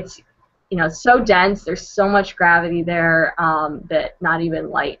so it's so dense. There's so much gravity there that not even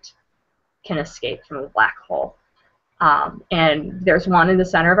light can escape from the black hole. And there's one in the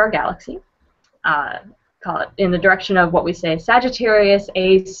center of our galaxy. Call it in the direction of what we say Sagittarius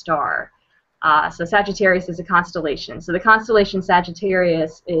A star. So Sagittarius is a constellation. So the constellation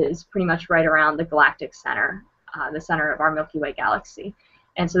Sagittarius is pretty much right around the galactic center, the center of our Milky Way galaxy.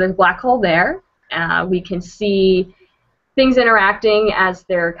 And so there's a black hole there. We can see things interacting as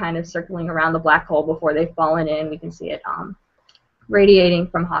they're kind of circling around the black hole before they've fallen in. We can see it radiating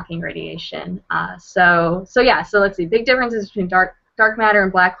from Hawking radiation. So let's see. Big differences between dark matter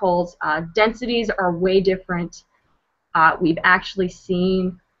and black holes. Densities are way different. We've actually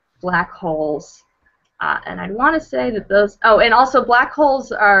seen black holes, and I'd want to say that those. Oh, and also black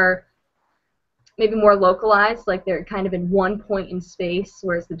holes are maybe more localized, like they're kind of in one point in space,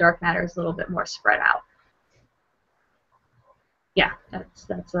 whereas the dark matter is a little bit more spread out. Yeah,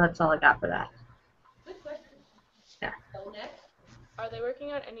 that's all I got for that. Good question. Yeah. So next. Are they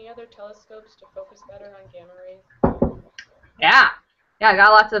working on any other telescopes to focus better on gamma rays? Yeah, I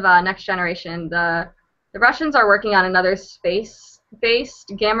got lots of next generation. The Russians are working on another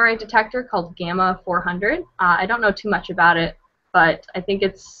space-based gamma ray detector called Gamma 400. I don't know too much about it, but I think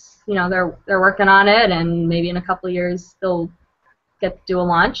it's, you know, they're working on it, and maybe in a couple of years they'll get to do a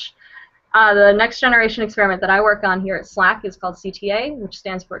launch. The next generation experiment that I work on here at SLAC is called CTA, which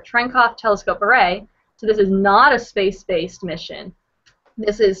stands for Trenkov Telescope Array. So this is not a space-based mission.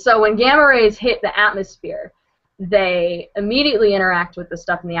 This is, so when gamma rays hit the atmosphere, they immediately interact with the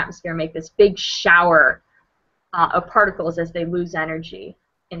stuff in the atmosphere and make this big shower of particles as they lose energy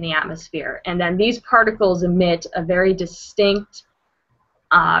in the atmosphere. And then these particles emit a very distinct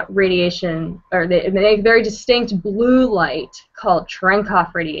radiation, or they make a very distinct blue light called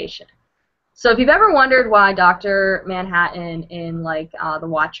Cherenkov radiation. So if you've ever wondered why Dr. Manhattan in the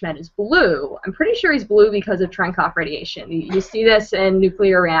Watchmen is blue, I'm pretty sure he's blue because of Cherenkov radiation. You see this in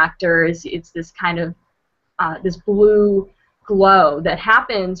nuclear reactors. It's this kind of this blue glow that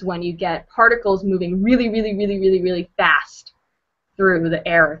happens when you get particles moving really fast through the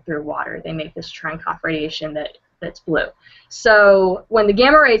air or through water. They make this Cherenkov radiation that's blue. So when the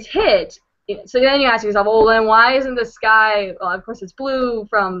gamma rays hit, so then you ask yourself, well, then why isn't the sky, well, of course it's blue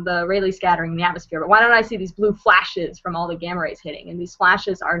from the Rayleigh scattering in the atmosphere, but why don't I see these blue flashes from all the gamma rays hitting? And these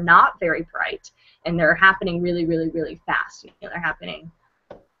flashes are not very bright, and they're happening really fast. You know, they're happening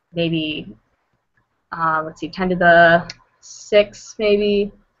maybe, let's see, 10 to the 6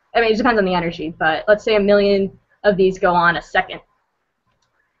 maybe. I mean, it depends on the energy, but let's say 1 million of these go on a second.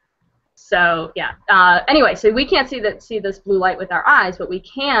 So yeah. Anyway, so we can't see this blue light with our eyes, but we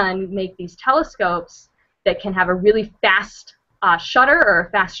can make these telescopes that can have a really fast shutter or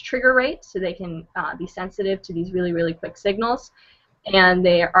a fast trigger rate, so they can be sensitive to these really quick signals, and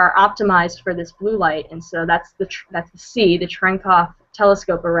they are optimized for this blue light. And so that's the C. The Cherenkov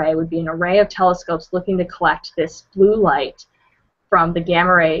telescope array would be an array of telescopes looking to collect this blue light from the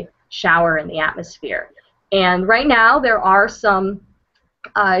gamma ray shower in the atmosphere. And right now there are some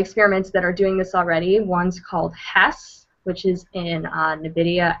experiments that are doing this already. One's called HESS, which is in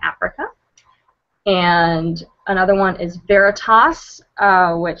Namibia, Africa. And another one is Veritas,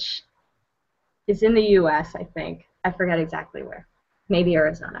 which is in the US, I think. I forget exactly where. Maybe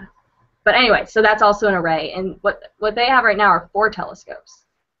Arizona. But anyway, so that's also an array. And what they have right now are 4 telescopes.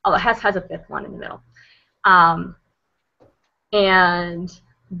 Although HESS has a 5th one in the middle. And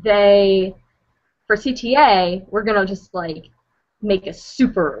for CTA, we're going to just make a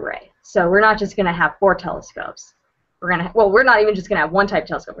super array. So we're not just going to have 4 telescopes. We're not even just going to have 1 type of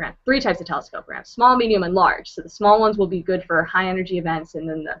telescope. We're going to have 3 types of telescope. We're going to have small, medium, and large. So the small ones will be good for high energy events, and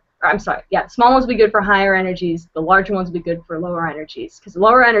then the small ones will be good for higher energies. The larger ones will be good for lower energies, because the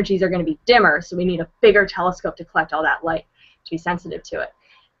lower energies are going to be dimmer, so we need a bigger telescope to collect all that light to be sensitive to it.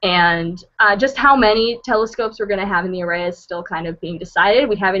 And just how many telescopes we're going to have in the array is still kind of being decided.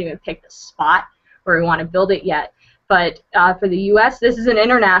 We haven't even picked a spot where we want to build it yet. But for the U.S., this is an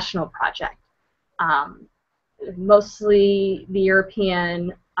international project. Mostly the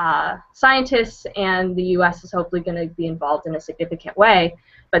European scientists, and the U.S. is hopefully going to be involved in a significant way.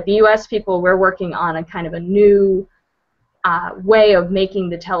 But the U.S. people, we're working on a kind of a new way of making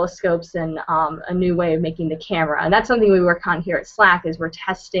the telescopes, and a new way of making the camera. And that's something we work on here at SLAC, is we're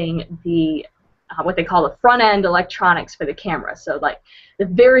testing the what they call the front-end electronics for the camera. So the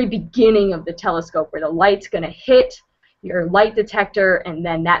very beginning of the telescope, where the light's going to hit your light detector, and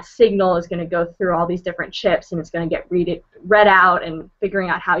then that signal is going to go through all these different chips, and it's going to get read out, and figuring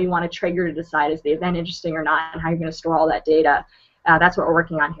out how you want to trigger to decide is the event interesting or not, and how you're going to store all that data. That's what we're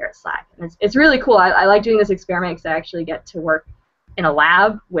working on here at SLAC. And it's really cool. I like doing this experiment because I actually get to work in a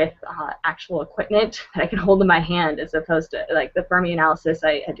lab with actual equipment that I can hold in my hand, as opposed to the Fermi analysis.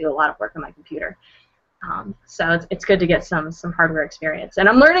 I do a lot of work on my computer. So it's good to get some hardware experience. And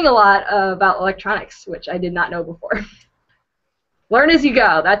I'm learning a lot about electronics, which I did not know before. Learn as you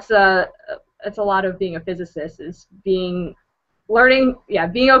go. That's a lot of being a physicist, is being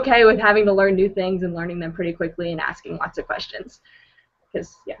okay with having to learn new things and learning them pretty quickly and asking lots of questions.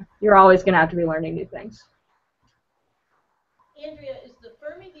 Because you're always going to have to be learning new things. Andrea, is the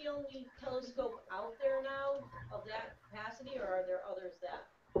Fermi the only telescope out there now of that capacity, or are there others that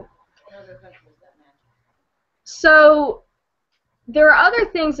in other countries that match? So there are other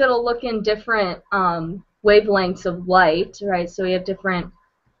things that'll look in different wavelengths of light, right? So we have different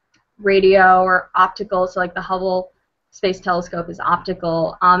radio or optical, so like the Hubble Space Telescope is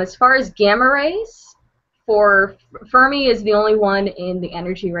optical. As far as gamma rays, for Fermi is the only one in the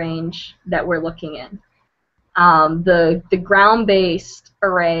energy range that we're looking in. The ground-based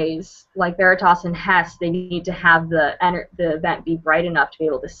arrays like Veritas and Hess, they need to have the event be bright enough to be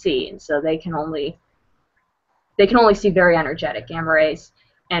able to see, and so they can only see very energetic gamma rays.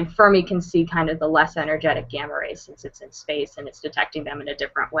 And Fermi can see kind of the less energetic gamma rays since it's in space and it's detecting them in a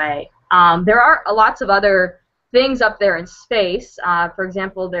different way. There are lots of other things up there in space. For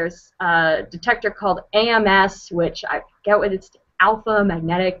example, there's a detector called AMS, which I forget what it's, alpha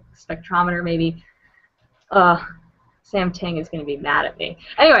magnetic spectrometer maybe. Sam Ting is going to be mad at me.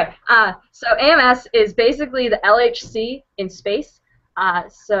 Anyway, so AMS is basically the LHC in space.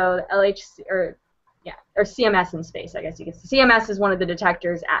 So the LHC, or CMS in space, I guess you could say. CMS is one of the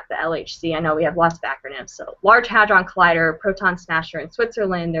detectors at the LHC. I know we have lots of acronyms. So Large Hadron Collider, Proton Smasher in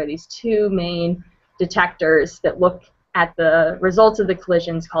Switzerland. There are these two main detectors that look at the results of the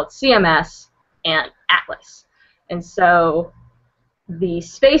collisions called CMS and ATLAS. And so the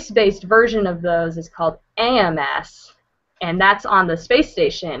space-based version of those is called AMS, and that's on the space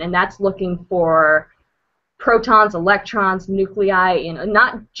station, and that's looking for protons, electrons, nuclei,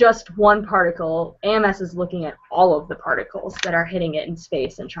 not just one particle. AMS is looking at all of the particles that are hitting it in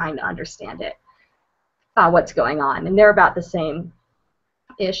space and trying to understand it, what's going on. And they're about the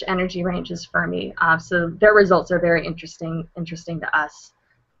same-ish energy range as Fermi. So their results are very interesting to us.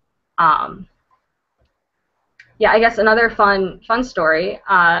 Yeah, I guess another fun story.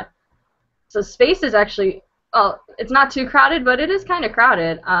 So space is actually, well, it's not too crowded, but it is kind of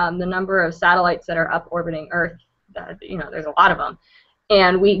crowded. The number of satellites that are up orbiting Earth, there's a lot of them.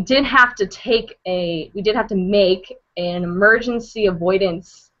 And we did have to make an emergency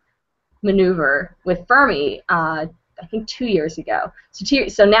avoidance maneuver with Fermi, I think 2 years ago.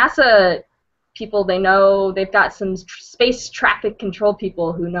 So NASA people, they know, they've got some space traffic control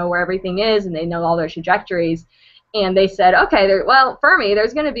people who know where everything is, and they know all their trajectories. And they said, okay, Fermi,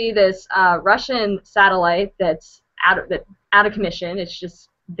 there's going to be this Russian satellite that's out of commission. It's just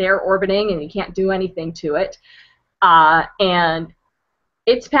there orbiting, and you can't do anything to it. And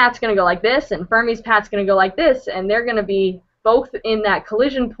its path's going to go like this, and Fermi's path's going to go like this, and they're going to be both in that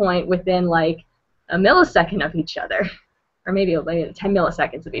collision point within like a millisecond of each other, or maybe 10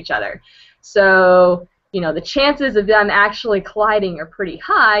 milliseconds of each other. So, the chances of them actually colliding are pretty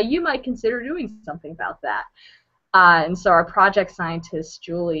high. You might consider doing something about that. And so our project scientist,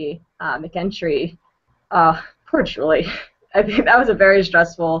 Julie McEntry, poor Julie, I think that was a very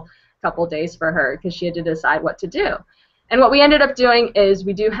stressful couple days for her because she had to decide what to do. And what we ended up doing is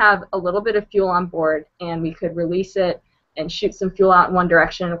we do have a little bit of fuel on board, and we could release it and shoot some fuel out in one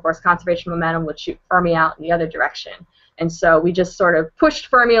direction. Of course, conservation momentum would shoot Fermi out in the other direction. And so we just sort of pushed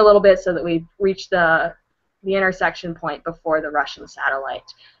Fermi a little bit so that we reached the intersection point before the Russian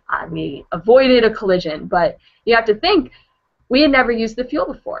satellite. We avoided a collision, but you have to think, we had never used the fuel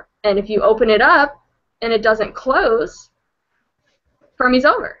before. And if you open it up and it doesn't close, Fermi's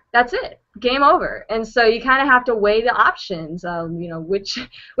over. That's it. Game over. And so you kind of have to weigh the options, which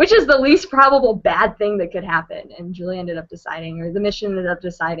is the least probable bad thing that could happen. And Julie ended up deciding, or the mission ended up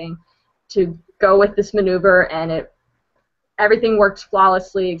deciding, to go with this maneuver, and everything worked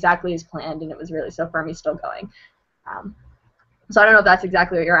flawlessly, exactly as planned, and it was really, so Fermi's still going. So I don't know if that's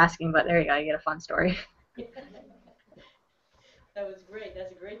exactly what you're asking, but there you go, you get a fun story. That was great.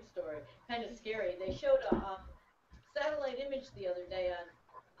 That's a great story. Kind of scary. They showed a satellite image the other day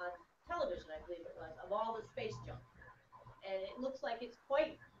on television, I believe it was, of all the space junk. And it looks like it's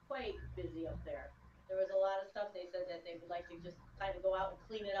quite busy up there. There was a lot of stuff. They said that they would like to just kind of go out and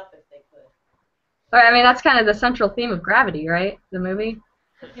clean it up if they could. But, I mean, that's kind of the central theme of Gravity, right? The movie?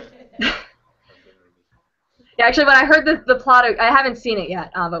 Yeah, actually, when I heard the plot, I haven't seen it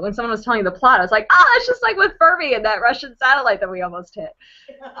yet, but when someone was telling me the plot, I was like, it's just like with Fermi and that Russian satellite that we almost hit.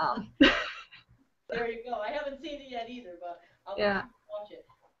 There you go. I haven't seen it yet either, but I'll watch it.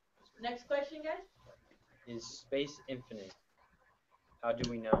 Next question, guys? Is space infinite? How do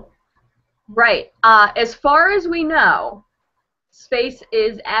we know? Right. As far as we know, space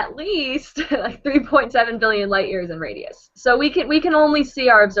is at least like 3.7 billion light years in radius. So we can only see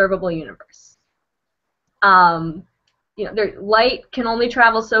our observable universe. Light can only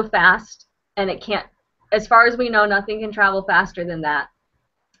travel so fast, and it can't, as far as we know, nothing can travel faster than that.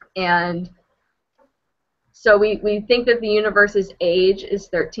 And so we think that the universe's age is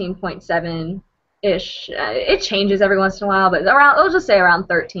 13.7 ish. It changes every once in a while, but around, we'll just say around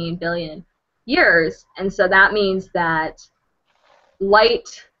 13 billion years. And so that means that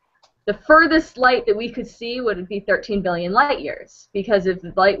light, the furthest light that we could see would be 13 billion light years, because if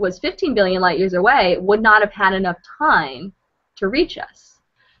the light was 15 billion light years away, it would not have had enough time to reach us.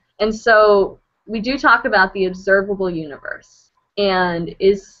 And so we do talk about the observable universe, and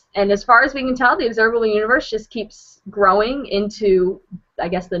as far as we can tell, the observable universe just keeps growing into, I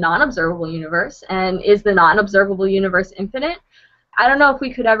guess, the non-observable universe. And is the non-observable universe infinite? I don't know if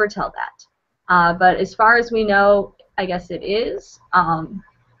we could ever tell that. But as far as we know, I guess it is.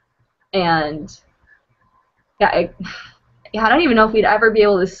 And yeah, I don't even know if we'd ever be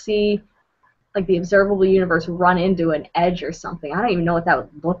able to see like the observable universe run into an edge or something. I don't even know what that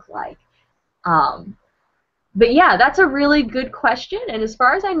would look like. But yeah, that's a really good question, and as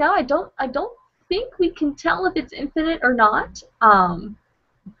far as I know, I don't think we can tell if it's infinite or not.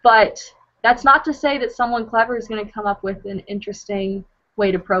 But that's not to say that someone clever is going to come up with an interesting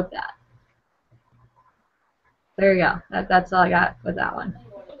way to probe that. There you go. That's all I got with that one.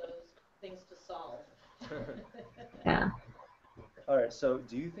 One of those things to solve. Yeah. All right. So,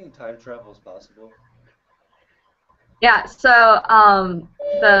 do you think time travel is possible? Yeah. So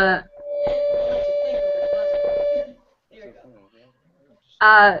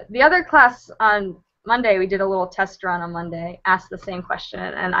the other class on Monday, we did a little test run on Monday, asked the same question,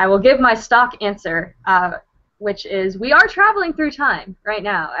 and I will give my stock answer, which is we are traveling through time right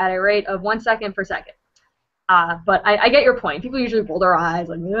now at a rate of 1 second per second. But I get your point. People usually roll their eyes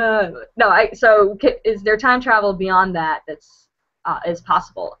like, ugh. No. So is there time travel beyond that is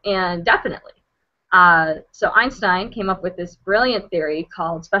possible? And definitely. So Einstein came up with this brilliant theory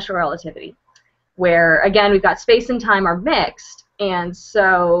called special relativity, where again we've got space and time are mixed. And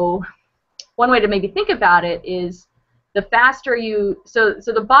so one way to maybe think about it is the faster you, so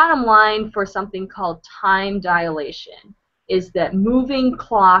the bottom line for something called time dilation is that moving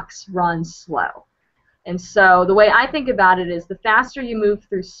clocks run slow. And so the way I think about it is the faster you move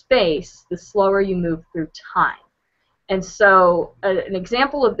through space, the slower you move through time. And so an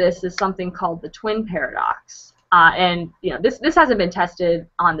example of this is something called the twin paradox. And you know, this hasn't been tested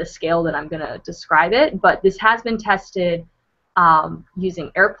on the scale that I'm going to describe it, but this has been tested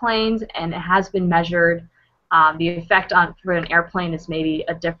using airplanes, and it has been measured. The effect for an airplane is maybe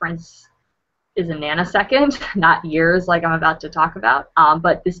a difference is a nanosecond, not years like I'm about to talk about.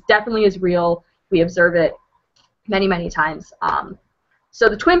 But this definitely is real. We observe it many, many times. So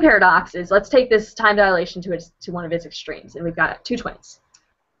the twin paradox is, let's take this time dilation to one of its extremes, and we've got two twins.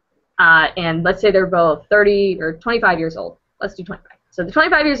 And let's say they're both 30 or 25 years old. Let's do 25. So they're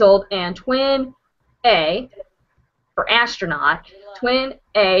 25 years old, and twin A, for astronaut, twin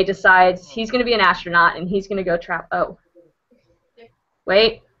A decides he's going to be an astronaut and he's going to go travel. Oh,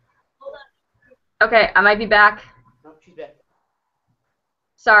 wait. Okay, I might be back. No, she's back.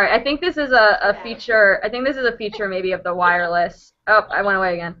 Sorry, I think this is a feature. I think this is a feature maybe of the wireless. Oh, I went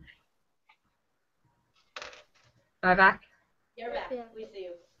away again. Am I back? You're back. Yeah. We see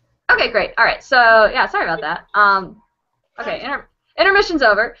you. Okay, great. All right. So yeah, sorry about that. Okay, intermission's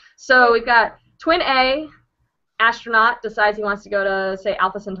over. So we've got twin A, astronaut, decides he wants to go to, say,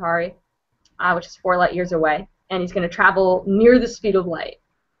 Alpha Centauri, which is 4 light years away, and he's going to travel near the speed of light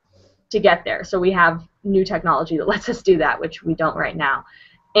to get there. So we have new technology that lets us do that, which we don't right now.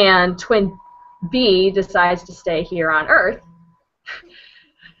 And twin B decides to stay here on Earth.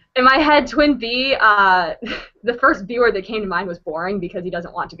 In my head, twin B, the first B word that came to mind was boring, because he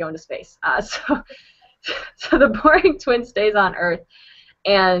doesn't want to go into space. So the boring twin stays on Earth,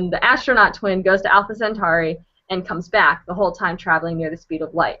 and the astronaut twin goes to Alpha Centauri and comes back, the whole time traveling near the speed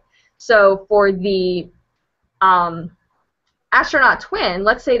of light. So for the astronaut twin,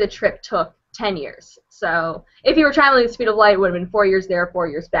 let's say the trip took 10 years. So if you were traveling at the speed of light, it would have been 4 years there, 4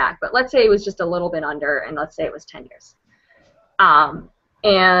 years back. But let's say it was just a little bit under, and let's say it was 10 years.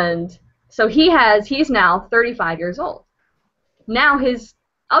 And so he's now 35 years old. Now his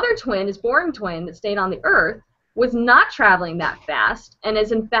other twin, his boring twin that stayed on the Earth, was not traveling that fast, and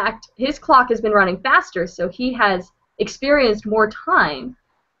is in fact, his clock has been running faster, so he has experienced more time,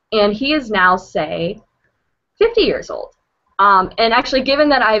 and he is now, say, 50 years old. And actually, given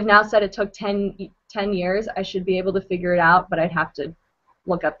that I've now said it took 10 years, I should be able to figure it out, but I'd have to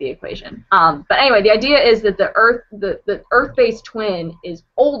look up the equation. But anyway, the idea is that the Earth-based twin is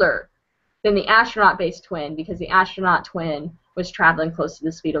older than the astronaut-based twin, because the astronaut twin was traveling close to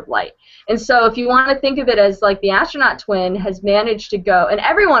the speed of light. And so if you want to think of it as like the astronaut twin has managed to go, and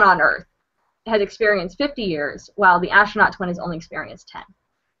everyone on Earth has experienced 50 years, while the astronaut twin has only experienced 10.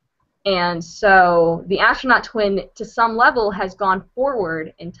 And so the astronaut twin, to some level, has gone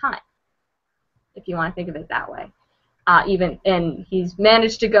forward in time. if you want to think of it that way. And he's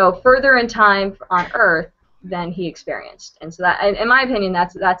managed to go further in time on Earth than he experienced. And so that, in my opinion,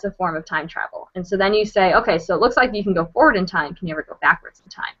 that's a form of time travel. And so then you say, okay, so it looks like you can go forward in time. Can you ever go backwards in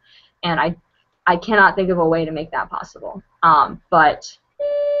time? And I cannot think of a way to make that possible. But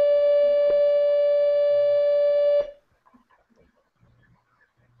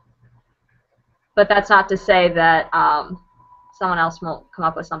that's not to say that someone else won't come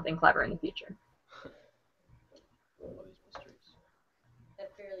up with something clever in the future. All these mysteries.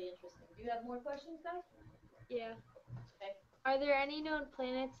 That's fairly interesting. Do you have more questions, guys? Yeah. Okay. Are there any known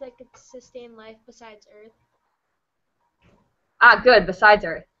planets that could sustain life besides Earth? Good. Besides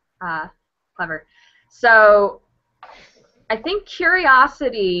Earth. Clever. So I think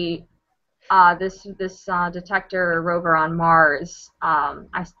Curiosity, this detector rover on Mars,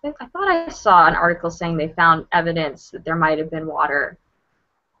 I thought I saw an article saying they found evidence that there might have been water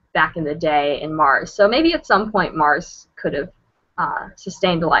back in the day in Mars. So maybe at some point Mars could have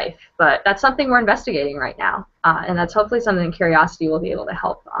sustained life, but that's something we're investigating right now, and that's hopefully something Curiosity will be able to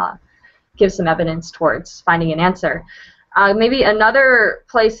help give some evidence towards finding an answer. Maybe another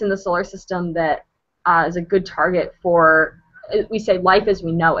place in the solar system that is a good target for, we say, life as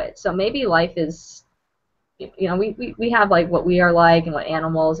we know it. So maybe life is, you know, we have like what we are like and what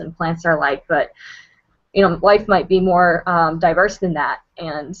animals and plants are like, but you know, life might be more diverse than that,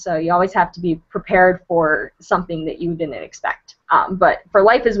 and so you always have to be prepared for something that you didn't expect. But for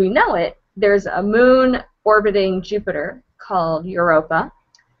life as we know it, there's a moon orbiting Jupiter called Europa,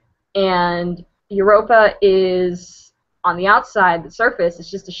 and Europa is on the outside, the surface, it's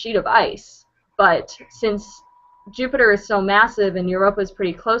just a sheet of ice. But since Jupiter is so massive and Europa is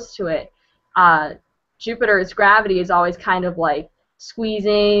pretty close to it, Jupiter's gravity is always kind of like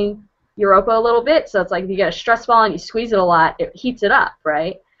squeezing Europa a little bit. So it's like if you get a stress ball and you squeeze it a lot, it heats it up,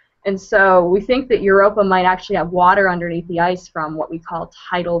 right? And so we think that Europa might actually have water underneath the ice from what we call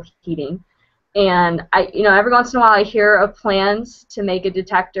tidal heating. And every once in a while I hear of plans to make a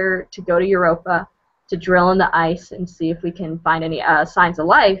detector to go to Europa to drill in the ice and see if we can find any signs of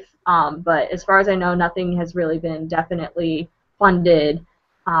life. But as far as I know, nothing has really been definitely funded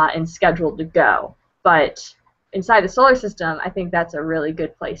and scheduled to go. But inside the solar system, I think that's a really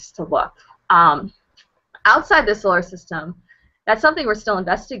good place to look. Outside the solar system, that's something we're still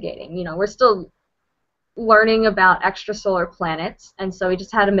investigating. You know, we're still learning about extrasolar planets, and so we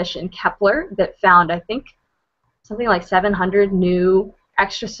just had a mission, Kepler, that found, I think, something like 700 new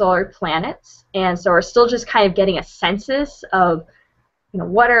extrasolar planets, and so we're still just kind of getting a census of, you know,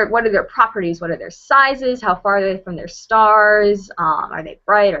 what are their properties, what are their sizes, how far are they from their stars, are they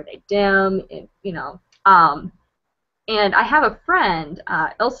bright, are they dim, you know. And I have a friend,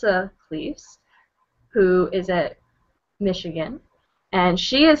 Ilsa Cleves, who is at Michigan, and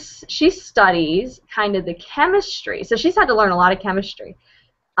she studies kind of the chemistry. So she's had to learn a lot of chemistry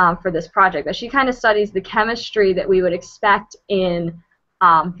for this project, but she kind of studies the chemistry that we would expect in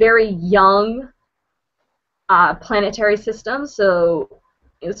very young planetary systems. So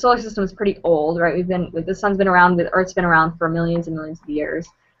the solar system is pretty old, right? The sun's been around, Earth's been around for millions and millions of years,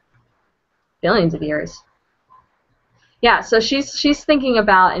 billions of years. Yeah, so she's thinking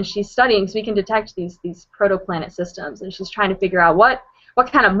about, and she's studying, so we can detect these protoplanet systems, and she's trying to figure out what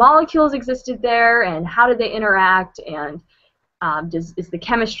kind of molecules existed there, and how did they interact, and is the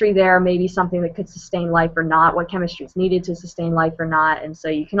chemistry there maybe something that could sustain life or not, what chemistry is needed to sustain life or not, and so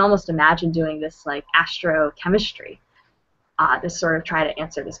you can almost imagine doing this like astrochemistry to sort of try to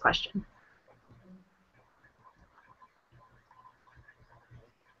answer this question.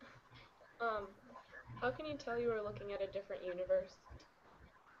 How can you tell you were looking at a different universe?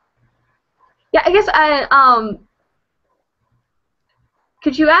 Yeah, I guess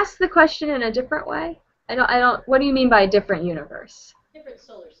could you ask the question in a different way? I don't. What do you mean by a different universe? Different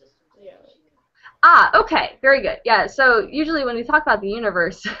solar systems. Yeah. Okay, very good. Yeah, so usually when we talk about the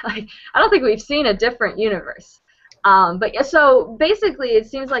universe, like, I don't think we've seen a different universe. But yeah, so basically it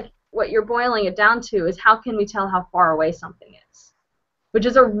seems like what you're boiling it down to is how can we tell how far away something is? Which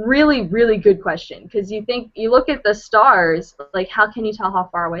is a really, really good question, because you look at the stars, like, how can you tell how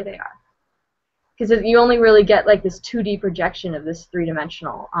far away they are? Because you only really get like this 2D projection of this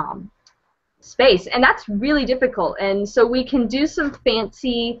three-dimensional space, and that's really difficult. And so we can do some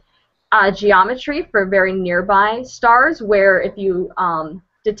fancy geometry for very nearby stars, where if you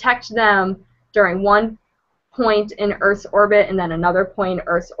detect them during one point in Earth's orbit and then another point in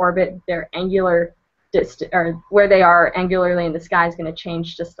Earth's orbit, their angular or where they are angularly in the sky is going to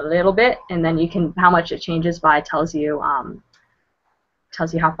change just a little bit, and then how much it changes by tells you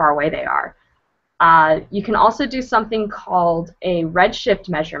how far away they are. You can also do something called a redshift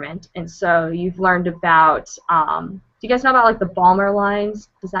measurement, and so you've learned about, do you guys know about like the Balmer lines?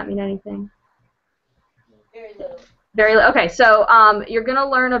 Does that mean anything? Very little. Very little. Okay, so you're going to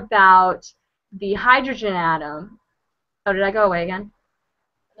learn about the hydrogen atom. Oh, did I go away again?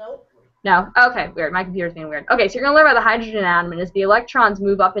 Nope. No? Okay, weird. My computer's being weird. Okay, so you're going to learn about the hydrogen atom, and as the electrons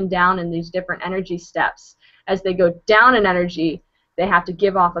move up and down in these different energy steps, as they go down in energy, they have to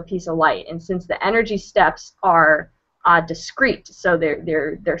give off a piece of light. And since the energy steps are discrete, so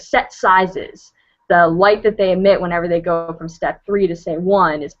they're set sizes, the light that they emit whenever they go from step 3 to, say,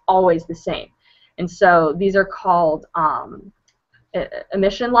 1 is always the same. And so these are called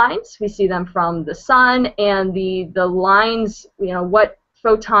emission lines. We see them from the sun, and the lines, you know, what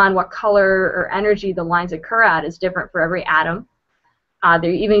photon, what color or energy the lines occur at is different for every atom.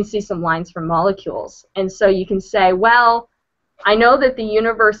 There you even see some lines from molecules. And so you can say, well, I know that the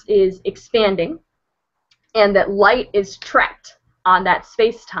universe is expanding and that light is trapped on that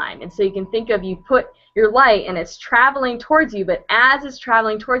space-time. And so you can think of, you put your light and it's traveling towards you, but as it's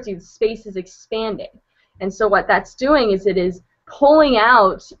traveling towards you, the space is expanding. And so what that's doing is it is pulling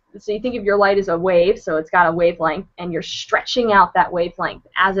out, so you think of your light as a wave, so it's got a wavelength, and you're stretching out that wavelength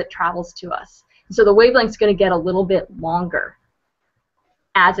as it travels to us. And so the wavelength's going to get a little bit longer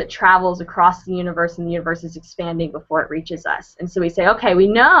as it travels across the universe, and the universe is expanding before it reaches us. And so we say, okay, we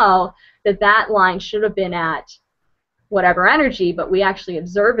know that that line should have been at whatever energy, but we actually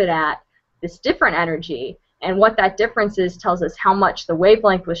observe it at this different energy, and what that difference is tells us how much the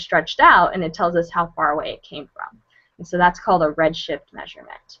wavelength was stretched out, and it tells us how far away it came from. And so that's called a redshift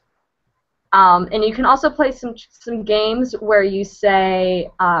measurement. And you can also play some games where you say,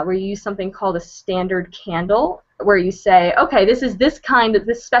 where you use something called a standard candle, where you say, okay, this is this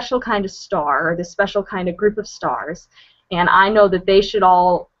special kind of star, or this special kind of group of stars, and I know that they should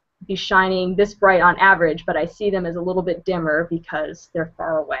all be shining this bright on average, but I see them as a little bit dimmer because they're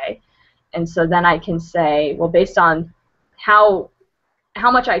far away. And so then I can say, well, based on how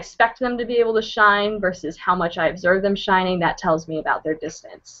much I expect them to be able to shine versus how much I observe them shining, that tells me about their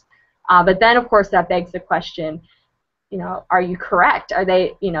distance. But then, of course, that begs the question, you know, are you correct? Are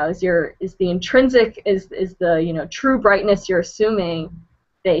they, you know, is the intrinsic, is the, you know, true brightness you're assuming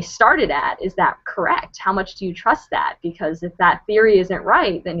they started at, is that correct? How much do you trust that? Because if that theory isn't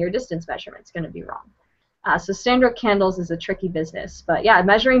right, then your distance measurement's going to be wrong. So standard candles is a tricky business. But yeah,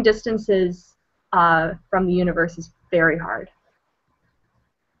 measuring distances from the universe is very hard,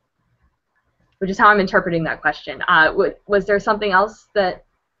 which is how I'm interpreting that question. Was there something else that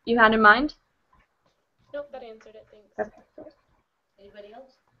you had in mind? Nope, that answered it, thanks. Okay. Anybody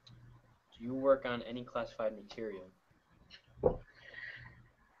else? Do you work on any classified material?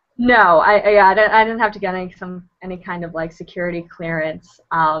 No, I didn't have to get any kind of like security clearance.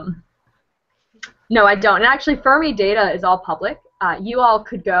 No, I don't. And actually, Fermi data is all public. You all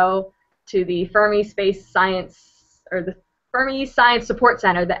could go to the Fermi Space Science, or the Fermi Science Support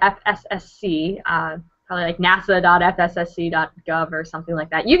Center, the FSSC, probably like nasa.fssc.gov or something like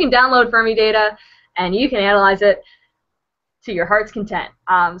that. You can download Fermi data, and you can analyze it to your heart's content.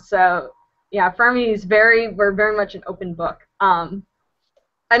 So yeah, Fermi is we're very much an open book.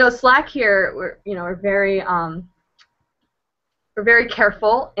 I know Slack here, we're very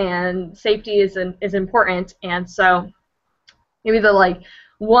careful, and safety is important. And so maybe the like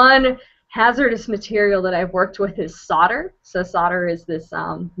one hazardous material that I've worked with is solder. So solder is this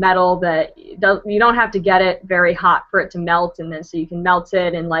metal that you don't have to get it very hot for it to melt, and then so you can melt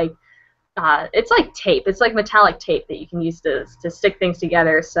it, and like it's like tape. It's like metallic tape that you can use to stick things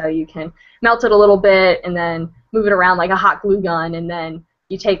together. So you can melt it a little bit and then move it around like a hot glue gun, and then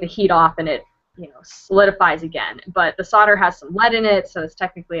you take the heat off and it, you know, solidifies again. But the solder has some lead in it, so it's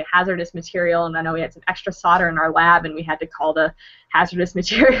technically a hazardous material. And I know we had some extra solder in our lab, and we had to call the hazardous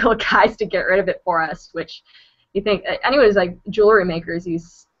material guys to get rid of it for us. Which you think, anyways, like jewelry makers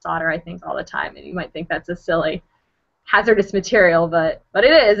use solder, I think, all the time, and you might think that's a silly hazardous material, but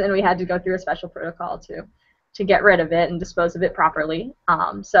it is, and we had to go through a special protocol to get rid of it and dispose of it properly.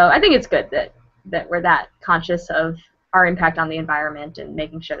 So I think it's good that we're that conscious of our impact on the environment and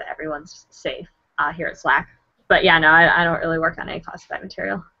making sure that everyone's safe here at Slack. But yeah, no, I don't really work on any classified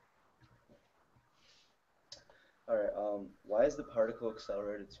material. All right. Why is the particle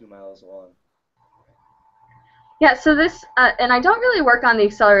accelerator 2 miles long? Yeah, so this, and I don't really work on the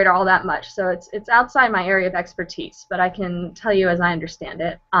accelerator all that much, so it's outside my area of expertise, but I can tell you as I understand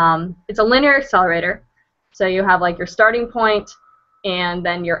it. It's a linear accelerator, so you have like your starting point and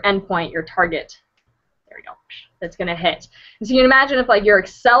then your end point, your target. There we go. That's going to hit. And so you can imagine if like you're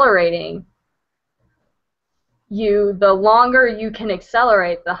accelerating the longer you can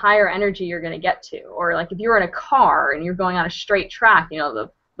accelerate, the higher energy you're going to get to. Or like if you're in a car and you're going on a straight track, you know,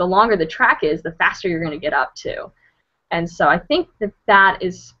 the longer the track is, the faster you're going to get up to. And so I think that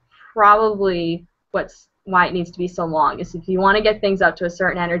is probably why it needs to be so long, is if you want to get things up to a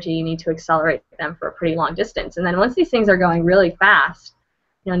certain energy, you need to accelerate them for a pretty long distance. And then once these things are going really fast,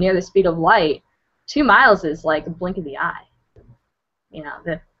 you know, near the speed of light, 2 miles is like a blink of the eye. You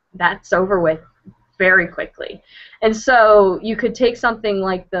know, that's over with very quickly. And so you could take something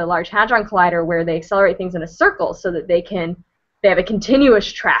like the Large Hadron Collider, where they accelerate things in a circle so that they have a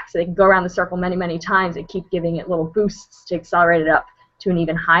continuous track, so they can go around the circle many, many times and keep giving it little boosts to accelerate it up to an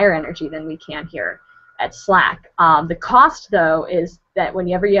even higher energy than we can here at SLAC. The cost, though, is that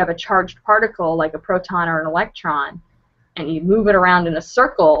whenever you have a charged particle, like a proton or an electron, and you move it around in a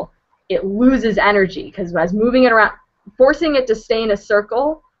circle, it loses energy, because as moving it around, forcing it to stay in a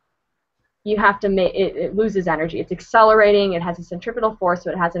circle, you have to make it loses energy. It's accelerating. It has a centripetal force,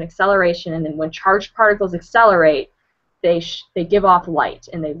 so it has an acceleration. And then when charged particles accelerate, they give off light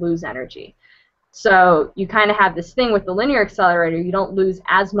and they lose energy. So you kind of have this thing with the linear accelerator. You don't lose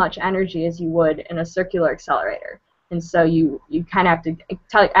as much energy as you would in a circular accelerator. And so you kind of have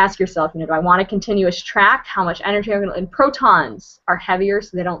to ask yourself, you know, do I want a continuous track? How much energy am I going to? And protons are heavier,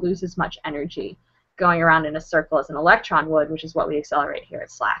 so they don't lose as much energy going around in a circle as an electron would, which is what we accelerate here at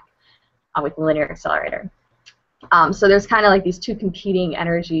SLAC with the linear accelerator. So there's kind of like these two competing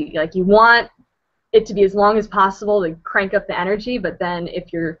energy. Like you want it to be as long as possible to crank up the energy, but then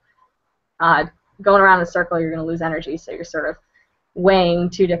if you're going around in a circle, you're going to lose energy. So you're sort of weighing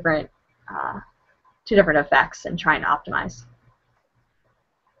two different effects and trying to optimize.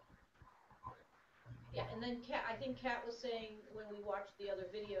 Yeah, and then I think Kat was saying when we watched the other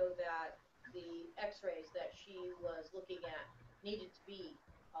video that the X-rays that she was looking at needed to be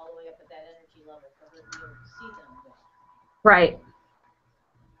all the way up at that energy level for her to be able to see them well. Right.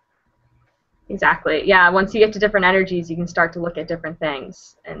 Exactly. Yeah, once you get to different energies, you can start to look at different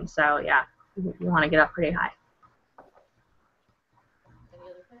things. And so, yeah, you want to get up pretty high. Any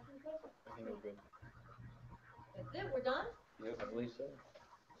other questions? I think we're good. That's it, we're done? Yep, I believe so.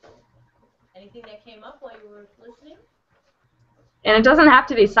 Anything that came up while you were listening? And it doesn't have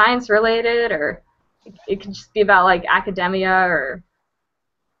to be science related, or it can just be about like academia or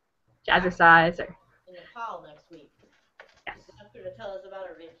jazzercise. Or In Nepal next week. yes. Ask her to tell us about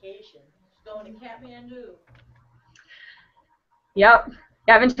her vacation. She's going to Kathmandu. Yep.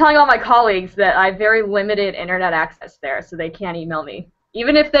 Yeah, I've been telling all my colleagues that I have very limited internet access there, so they can't email me.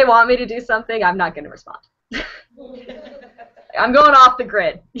 Even if they want me to do something, I'm not going to respond. I'm going off the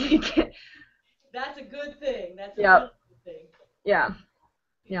grid. That's a good thing. That's a Yep. really good thing. Yeah.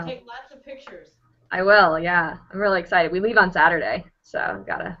 You Yeah. take lots of pictures. I will, yeah. I'm really excited. We leave on Saturday, so I've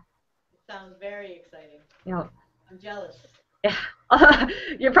got to, It sounds very exciting. you know. I'm jealous. Yeah.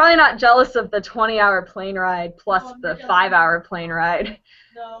 You're probably not jealous of the 20-hour plane ride plus No, I'm the not jealous. 5-hour plane ride.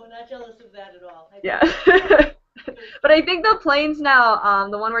 No, not jealous of that at all. Yeah. But I think the planes now,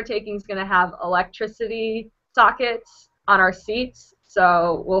 the one we're taking is going to have electricity sockets on our seats,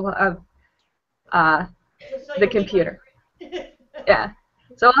 so we'll have So the you'll be computer. hungry. Yeah.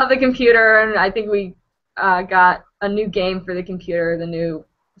 So we'll have the computer, and I think we got a new game for the computer, the new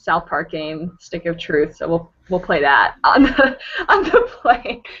South Park game, Stick of Truth. So we'll play that on the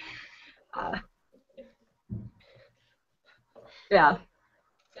plane. Yeah.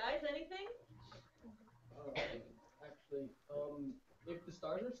 Guys, anything? Actually, if the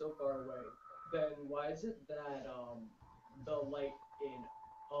stars are so far away, then why is it that the light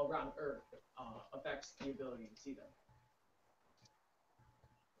around Earth affects the ability to see them?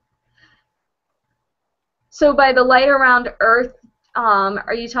 So by the light around Earth,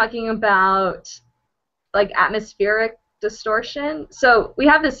 are you talking about like atmospheric distortion? So we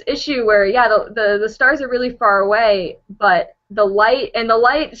have this issue where, yeah, the stars are really far away, but the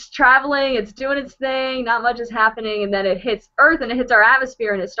light's traveling, it's doing its thing, not much is happening, and then it hits Earth and it hits our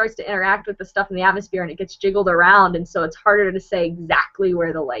atmosphere and it starts to interact with the stuff in the atmosphere and it gets jiggled around, and so it's harder to say exactly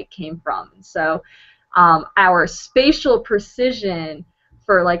where the light came from. So our spatial precision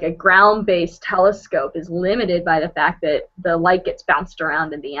for like a ground-based telescope is limited by the fact that the light gets bounced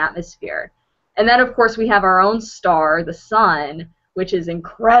around in the atmosphere. And then, of course, we have our own star, the sun, which is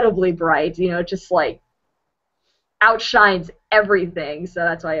incredibly bright. You know, it just like outshines everything. So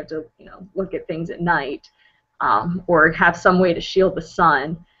that's why you have to, you know, look at things at night, or have some way to shield the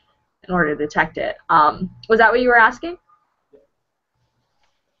sun in order to detect it. Was that what you were asking? Good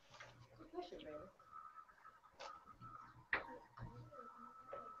question, Brandon.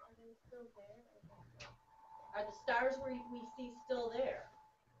 Are the stars we see still there?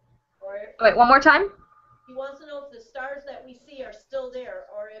 Or Wait, one more time? He wants to know if the stars that we see are still there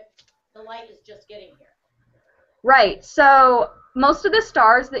or if the light is just getting here. Right. So most of the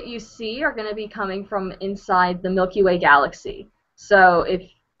stars that you see are going to be coming from inside the Milky Way galaxy. So if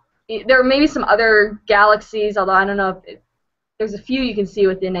there may be some other galaxies, although I don't know if there's a few you can see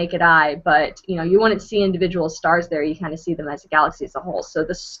with the naked eye, but you wouldn't see individual stars there. You kind of see them as a galaxy as a whole. So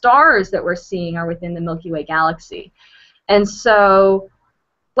the stars that we're seeing are within the Milky Way galaxy. And so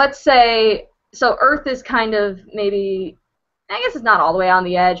let's say, so Earth is kind of maybe, I guess it's not all the way on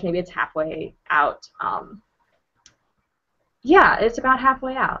the edge. Maybe it's halfway out. Yeah, it's about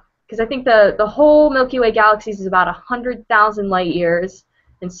halfway out. Because I think the whole Milky Way galaxy is about 100,000 light years.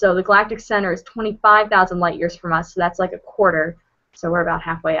 And so the galactic center is 25,000 light years from us, so that's like a quarter. So we're about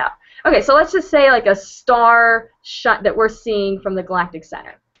halfway out. Okay, so let's just say like a star that we're seeing from the galactic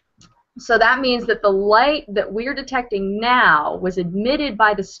center. So that means that the light that we're detecting now was emitted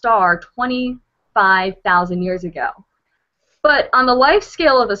by the star 25,000 years ago. But on the life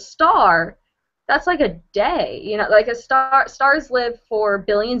scale of a star, that's like a day. Like stars live for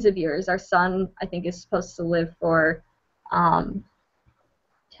billions of years. Our sun, I think, is supposed to live for 10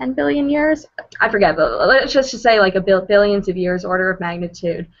 billion years? I forget, but let's just say like billions of years, order of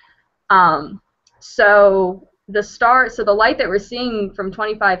magnitude. So the light that we're seeing from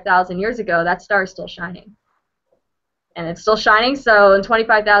 25,000 years ago, that star is still shining. And it's still shining, so in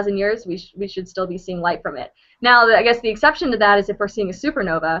 25,000 years, we should still be seeing light from it. Now, I guess the exception to that is if we're seeing a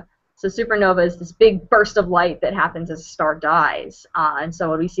supernova. So supernova is this big burst of light that happens as a star dies. And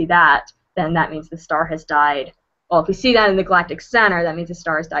so when we see that, then that means the star has died. Well, if we see that in the galactic center, that means the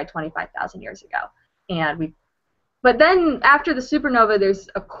star has died 25,000 years ago. But then after the supernova, there's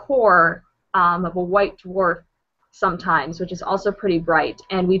a core of a white dwarf sometimes, which is also pretty bright.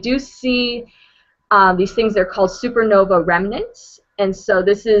 And we do see these things, they're called supernova remnants. And so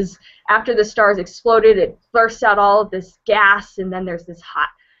this is, after the star has exploded, it bursts out all of this gas, and then there's this hot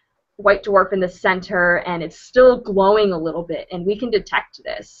white dwarf in the center, and it's still glowing a little bit, and we can detect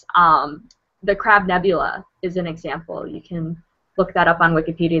this. The Crab Nebula is an example. You can look that up on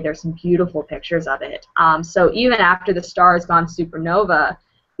Wikipedia. There's some beautiful pictures of it. So even after the star has gone supernova,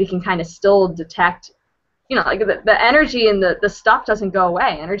 we can kind of still detect, like the energy and the stuff doesn't go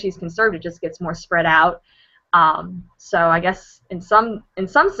away. Energy is conserved. It just gets more spread out. So I guess in some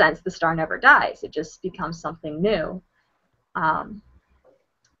sense, the star never dies. It just becomes something new. But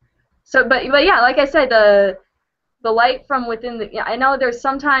yeah, like I said, the light from within I know there's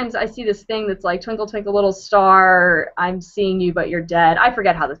sometimes I see this thing that's like, twinkle, twinkle, little star, I'm seeing you, but you're dead. I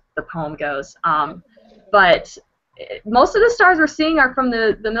forget how the poem goes. But most of the stars we're seeing are from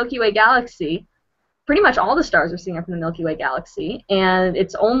the Milky Way galaxy. Pretty much all the stars we're seeing are from the Milky Way galaxy. And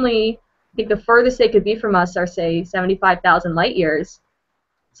it's only, I think the furthest they could be from us are, say, 75,000 light years.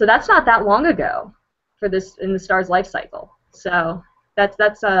 So that's not that long ago for this in the star's life cycle. So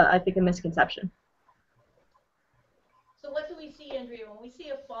that's I think, a misconception. So what do we see, Andrea, when we see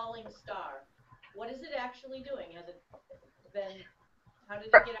a falling star? What is it actually doing? Has it been, how did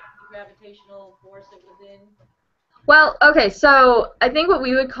it get out of the gravitational force it was in? Well, okay, so I think what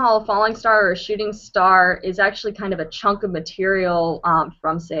we would call a falling star or a shooting star is actually kind of a chunk of material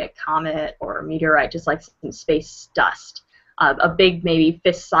from, say, a comet or a meteorite, just like some space dust. A big, maybe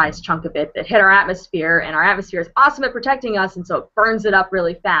fist-sized chunk of it that hit our atmosphere, and our atmosphere is awesome at protecting us, and so it burns it up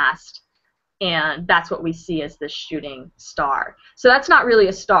really fast. And that's what we see as the shooting star. So that's not really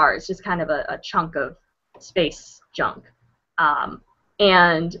a star. It's just kind of a chunk of space junk.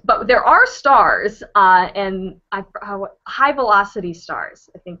 But there are stars, and high-velocity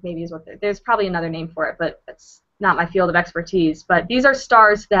stars, I think maybe is what there's probably another name for it, but that's not my field of expertise. But these are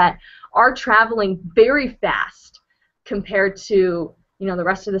stars that are traveling very fast compared to the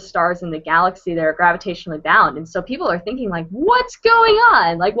rest of the stars in the galaxy that are gravitationally bound. And so people are thinking, like, what's going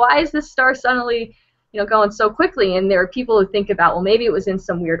on? Like, why is this star suddenly, going so quickly? And there are people who think about, well, maybe it was in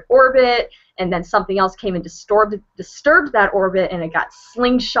some weird orbit, and then something else came and disturbed that orbit, and it got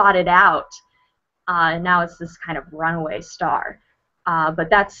slingshotted out. And now it's this kind of runaway star. But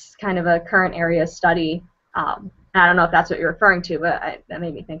that's kind of a current area of study. I don't know if that's what you're referring to, but that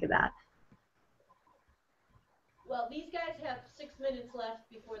made me think of that. Well, these guys have 6 minutes left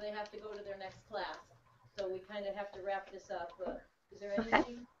before they have to go to their next class, so we kind of have to wrap this up. Is there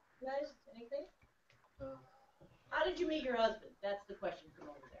anything, guys? Anything? How did you meet your husband? That's the question from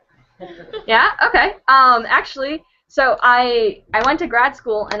over there. Yeah. Okay. Actually, so I went to grad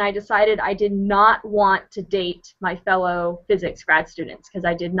school, and I decided I did not want to date my fellow physics grad students because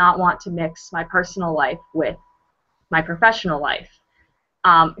I did not want to mix my personal life with my professional life.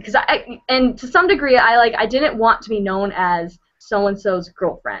 And to some degree, I didn't want to be known as so-and-so's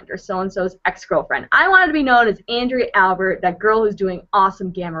girlfriend or so-and-so's ex-girlfriend. I wanted to be known as Andrea Albert, that girl who's doing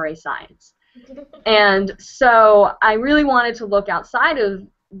awesome gamma ray science. And so I really wanted to look outside of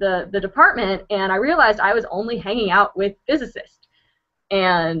the department, and I realized I was only hanging out with physicists.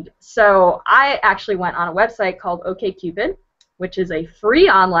 And so I actually went on a website called OkCupid, which is a free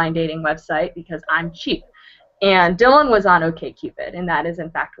online dating website because I'm cheap. And Dylan was on OkCupid, and that is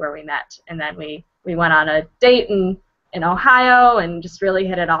in fact where we met. And then we went on a date in Ohio and just really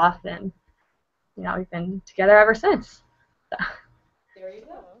hit it off, and you know, we've been together ever since. So. There you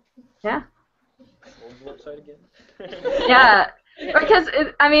go. Yeah. What was the website again? Yeah, because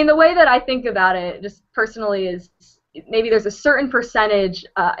I mean, the way that I think about it, just personally, is maybe there's a certain percentage.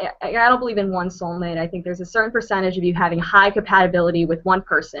 I don't believe in one soulmate. I think there's a certain percentage of you having high compatibility with one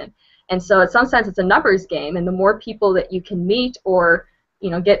person, and so in some sense, it's a numbers game. And the more people that you can meet or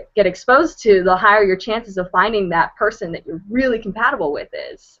get exposed to, the higher your chances of finding that person that you're really compatible with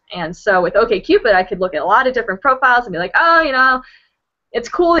is. And so with OkCupid, I could look at a lot of different profiles and be like, oh, it's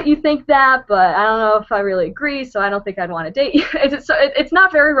cool that you think that, but I don't know if I really agree, so I don't think I'd want to date you. It's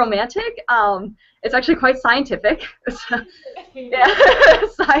not very romantic. It's actually quite scientific. Yeah,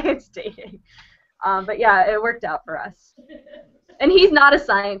 science dating. But yeah, it worked out for us. And he's not a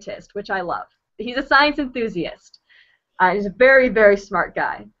scientist, which I love. He's a science enthusiast. He's a very, very smart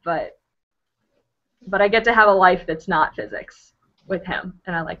guy, but I get to have a life that's not physics with him,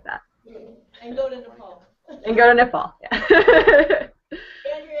 and I like that. And go to Nepal. And go to Nepal, yeah.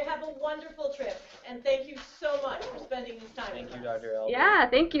 Andrea, have a wonderful trip, and thank you so much for spending this time Thank with you, us. Dr. Albert. Yeah,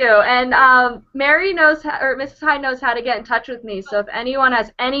 thank you. And Mary knows, or Mrs. Hyde knows how to get in touch with me, so if anyone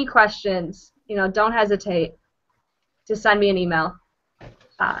has any questions, don't hesitate to send me an email.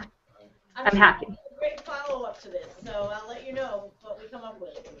 I'm sure happy. we'll have a great follow-up to this, so I'll let you know what we come up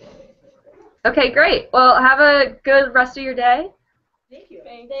with. Okay, great. Well, have a good rest of your day. Thank you.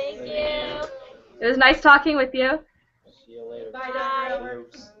 Thank you. It was nice talking with you. See you later. Bye, Dr.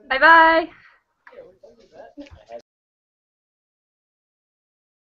 Albert. Bye-bye. I had